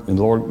word of the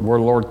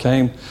Lord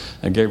came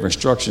and gave her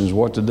instructions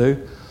what to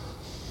do.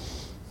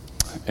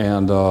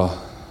 And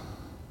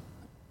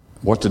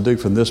what to do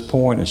from this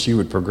point, and she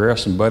would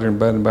progress and better and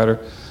better and better,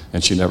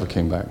 and she never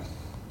came back.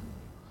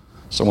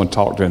 Someone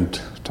talked to her and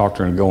talked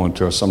her into going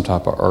to some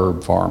type of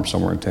herb farm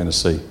somewhere in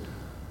Tennessee,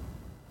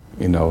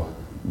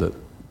 that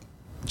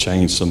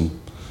changed some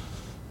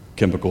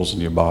chemicals in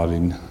your body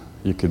and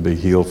you could be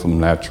healed from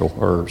natural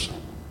herbs.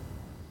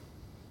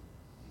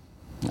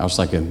 I was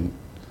thinking,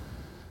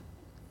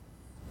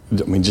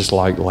 just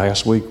like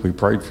last week we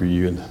prayed for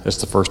you, and that's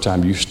the first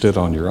time you stood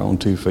on your own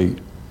 2 feet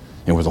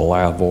and with a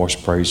loud voice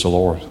praised the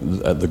Lord.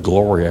 The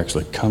glory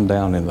actually come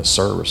down in the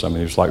service. It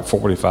was like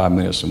 45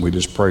 minutes and we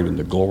just prayed and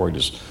the glory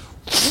just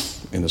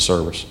in the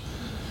service.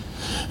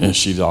 And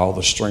all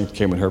the strength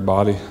came in her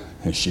body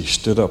and she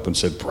stood up and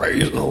said,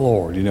 "Praise the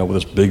Lord," with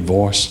this big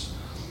voice.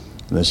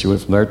 And then she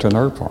went from there to an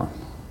herb farm.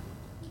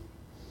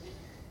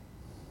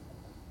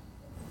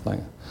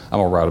 I'm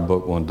going to write a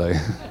book one day.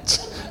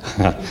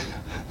 I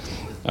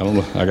don't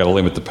know. I got to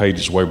limit the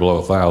pages way below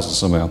 1,000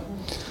 somehow.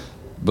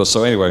 But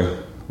so anyway,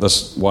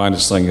 let's wind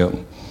this thing up.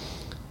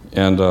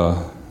 And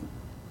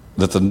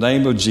that the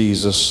name of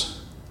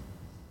Jesus,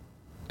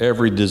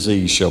 every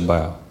disease shall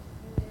bow.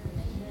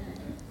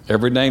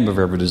 Every name of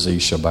every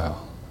disease shall bow.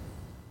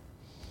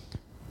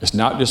 It's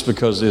not just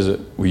because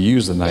we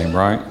use the name,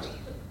 right?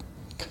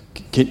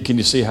 Can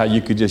you see how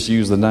you could just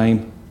use the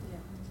name?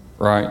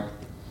 Right?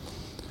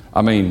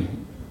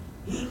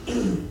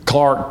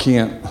 Clark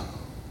Kent,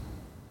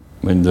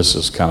 this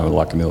is kind of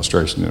like an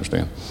illustration, you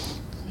understand?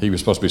 He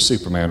was supposed to be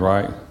Superman,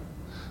 right?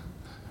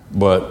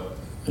 But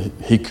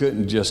he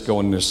couldn't just go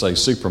in there and say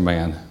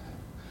Superman.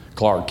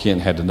 Clark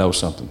Kent had to know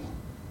something.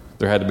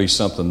 There had to be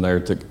something there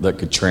that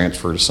could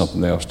transfer to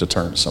something else, to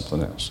turn to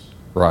something else,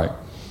 right?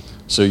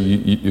 So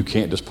you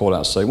can't just pull it out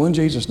and say, "Well, in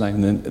Jesus'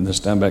 name," and then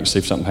stand back and see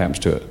if something happens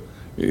to it.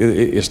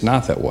 It's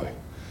not that way.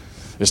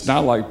 It's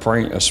not like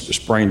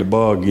spraying the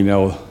bug,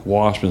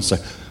 wasp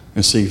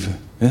and see if,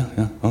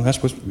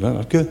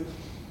 that's good.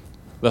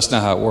 That's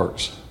not how it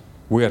works.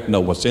 We have to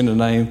know what's in the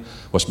name,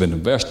 what's been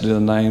invested in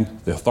the name,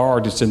 the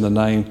authority that's in the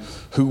name,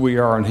 who we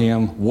are in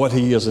Him, what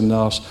He is in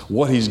us,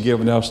 what He's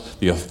given us,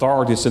 the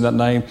authority that's in that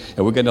name,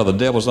 and we got to know the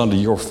devil's under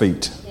your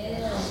feet.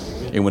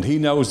 And when he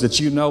knows that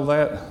you know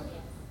that,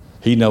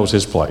 he knows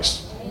his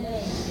place.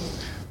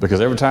 Because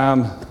every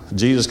time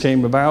Jesus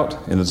came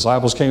about and the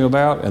disciples came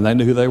about and they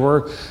knew who they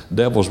were,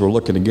 devils were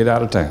looking to get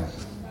out of town.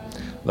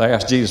 They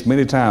asked Jesus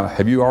many times,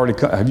 have you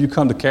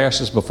come to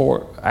cast us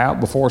out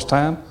before it's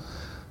time?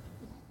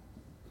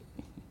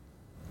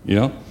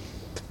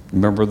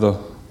 Remember the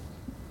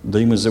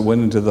demons that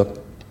went into the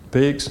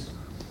pigs?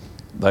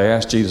 They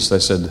asked Jesus, they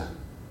said,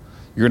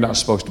 "You're not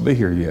supposed to be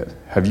here yet.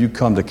 Have you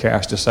come to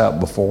cast us out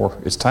before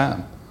it's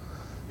time?"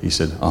 He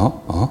said,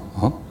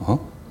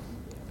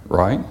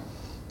 Right?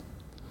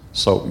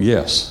 So,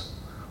 yes,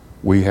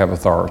 we have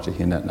authority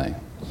in that name.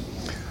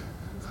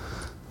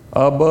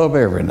 Above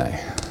every name.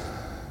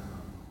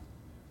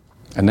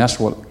 And that's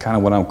what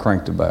I'm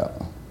cranked about.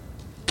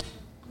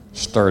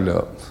 Stirred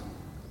up.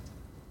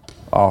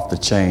 Off the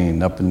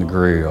chain, up in the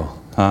grill.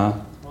 Huh?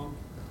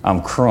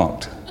 I'm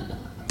crunked.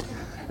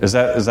 Is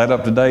that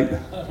up to date?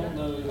 I don't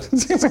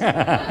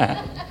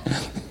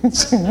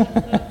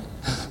know.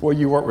 Well,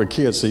 you work with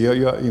kids, so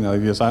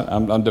yes,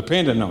 I'm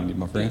dependent on you,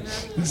 my friend.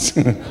 You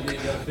got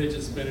a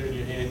fidget spinner in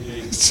your hand,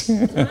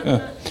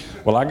 Jake.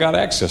 Well, I got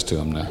access to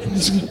them now.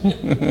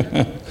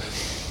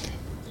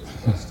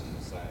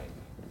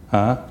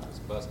 Huh? It's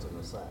busting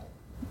the sack.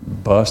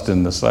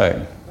 Busting the sack.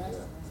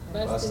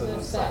 Busting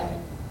the sack.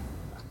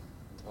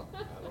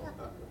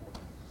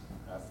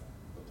 That's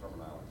the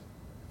terminology.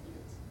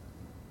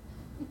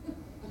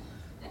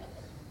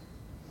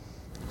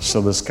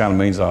 So this kind of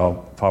means I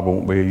probably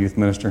won't be a youth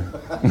minister.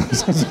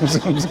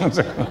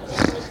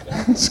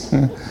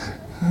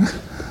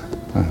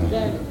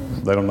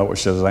 They don't know what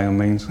Shazam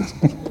means.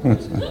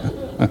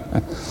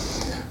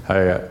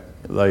 Hey,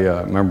 they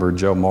remember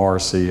Joe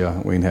Morris. We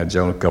ain't had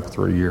Joe in a couple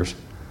 3 years.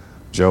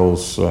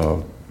 Joe's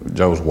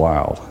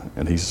wild,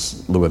 and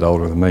he's a little bit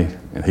older than me.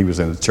 And he was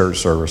in the church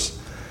service,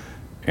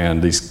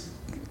 and these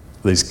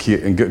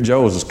kids. And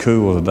Joe was as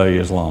cool as the day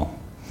is long.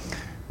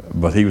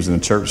 But he was in the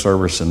church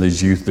service, and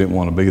these youth didn't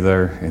want to be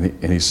there.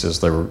 And he says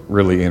they were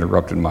really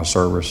interrupting my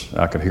service.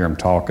 I could hear them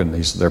talking.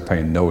 He said they're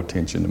paying no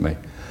attention to me.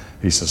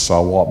 He says, so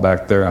I walked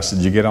back there. I said,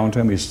 did you get on to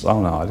him? He said,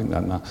 oh, no, I didn't.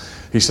 No.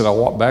 He said, I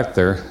walked back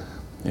there,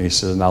 and he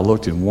said, and I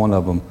looked, and one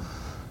of them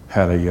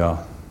had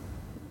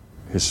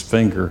his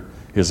finger,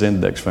 his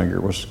index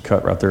finger was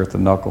cut right there at the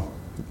knuckle,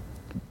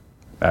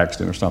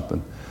 accident or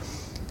something.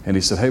 And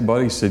he said, hey,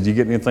 buddy, he said, did you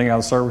get anything out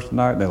of the service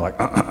tonight? And they're like,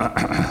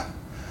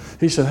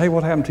 He said, hey,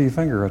 what happened to your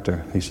finger right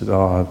there? He said,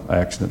 oh,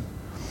 accident.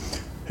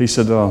 He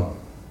said,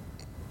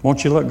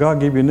 won't you let God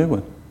give you a new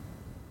one?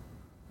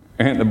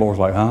 And the boy's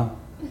like, huh?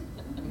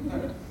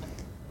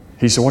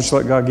 He said, won't you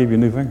let God give you a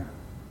new finger?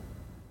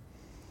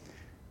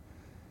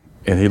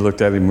 And he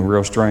looked at him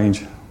real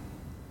strange.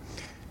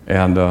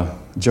 And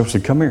Joe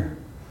said, come here.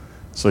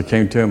 So he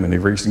came to him, and he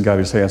reached and got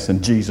his hand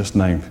in Jesus'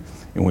 name.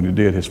 And when he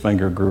did, his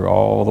finger grew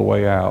all the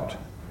way out.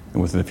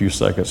 And within a few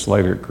seconds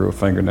later, it grew a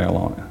fingernail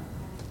on it.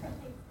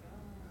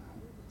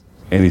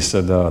 And he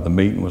said, the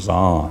meeting was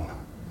on.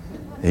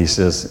 He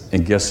says,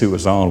 and guess who it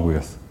was on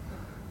with?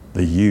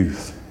 The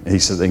youth And he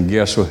said, and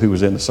guess who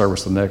was in the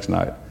service the next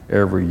night?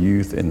 Every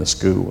youth in the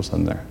school was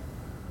in there.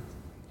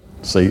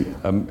 See,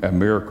 a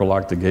miracle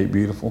like the Gate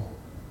Beautiful.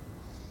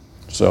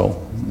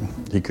 So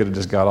he could have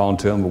just got on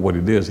to him, but what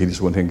he did is he just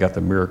went ahead and got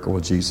the miracle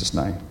with Jesus'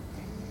 name.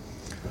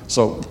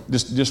 So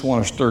just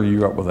want to stir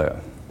you up with that.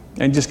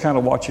 And just kind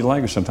of watch your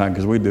language sometimes,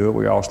 because we do it.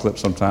 We all slip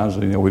sometimes.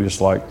 And, we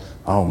just like,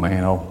 oh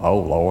man,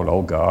 oh Lord,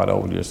 oh God,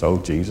 oh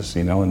Jesus,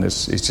 and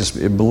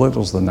it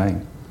belittles the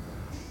name.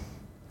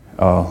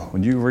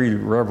 When you read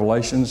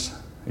Revelations,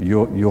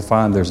 you'll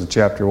find there's a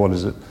chapter,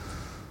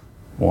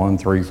 1,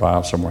 3,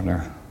 5, somewhere in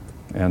there.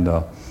 And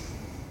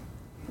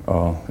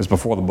it's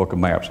before the book of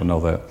Maps, I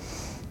know that.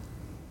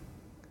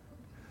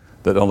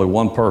 That only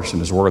one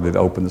person is worthy to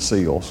open the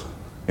seals,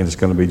 and it's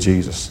going to be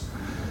Jesus.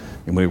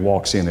 And when he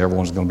walks in,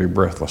 everyone's going to be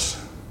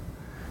breathless.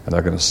 And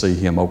they're going to see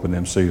him open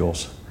them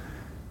seals.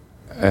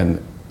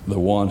 And the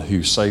one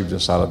who saved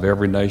us out of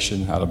every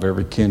nation, out of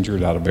every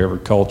kindred, out of every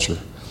culture,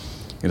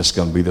 and it's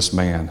going to be this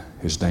man,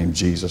 his name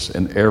Jesus,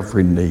 and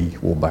every knee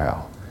will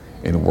bow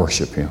and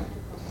worship him.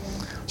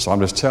 So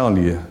I'm just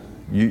telling you,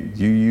 you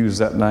use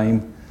that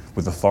name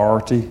with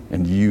authority,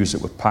 and you use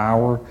it with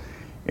power,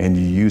 and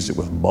you use it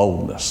with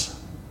boldness,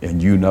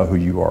 and you know who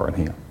you are in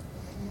him.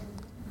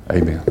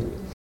 Amen.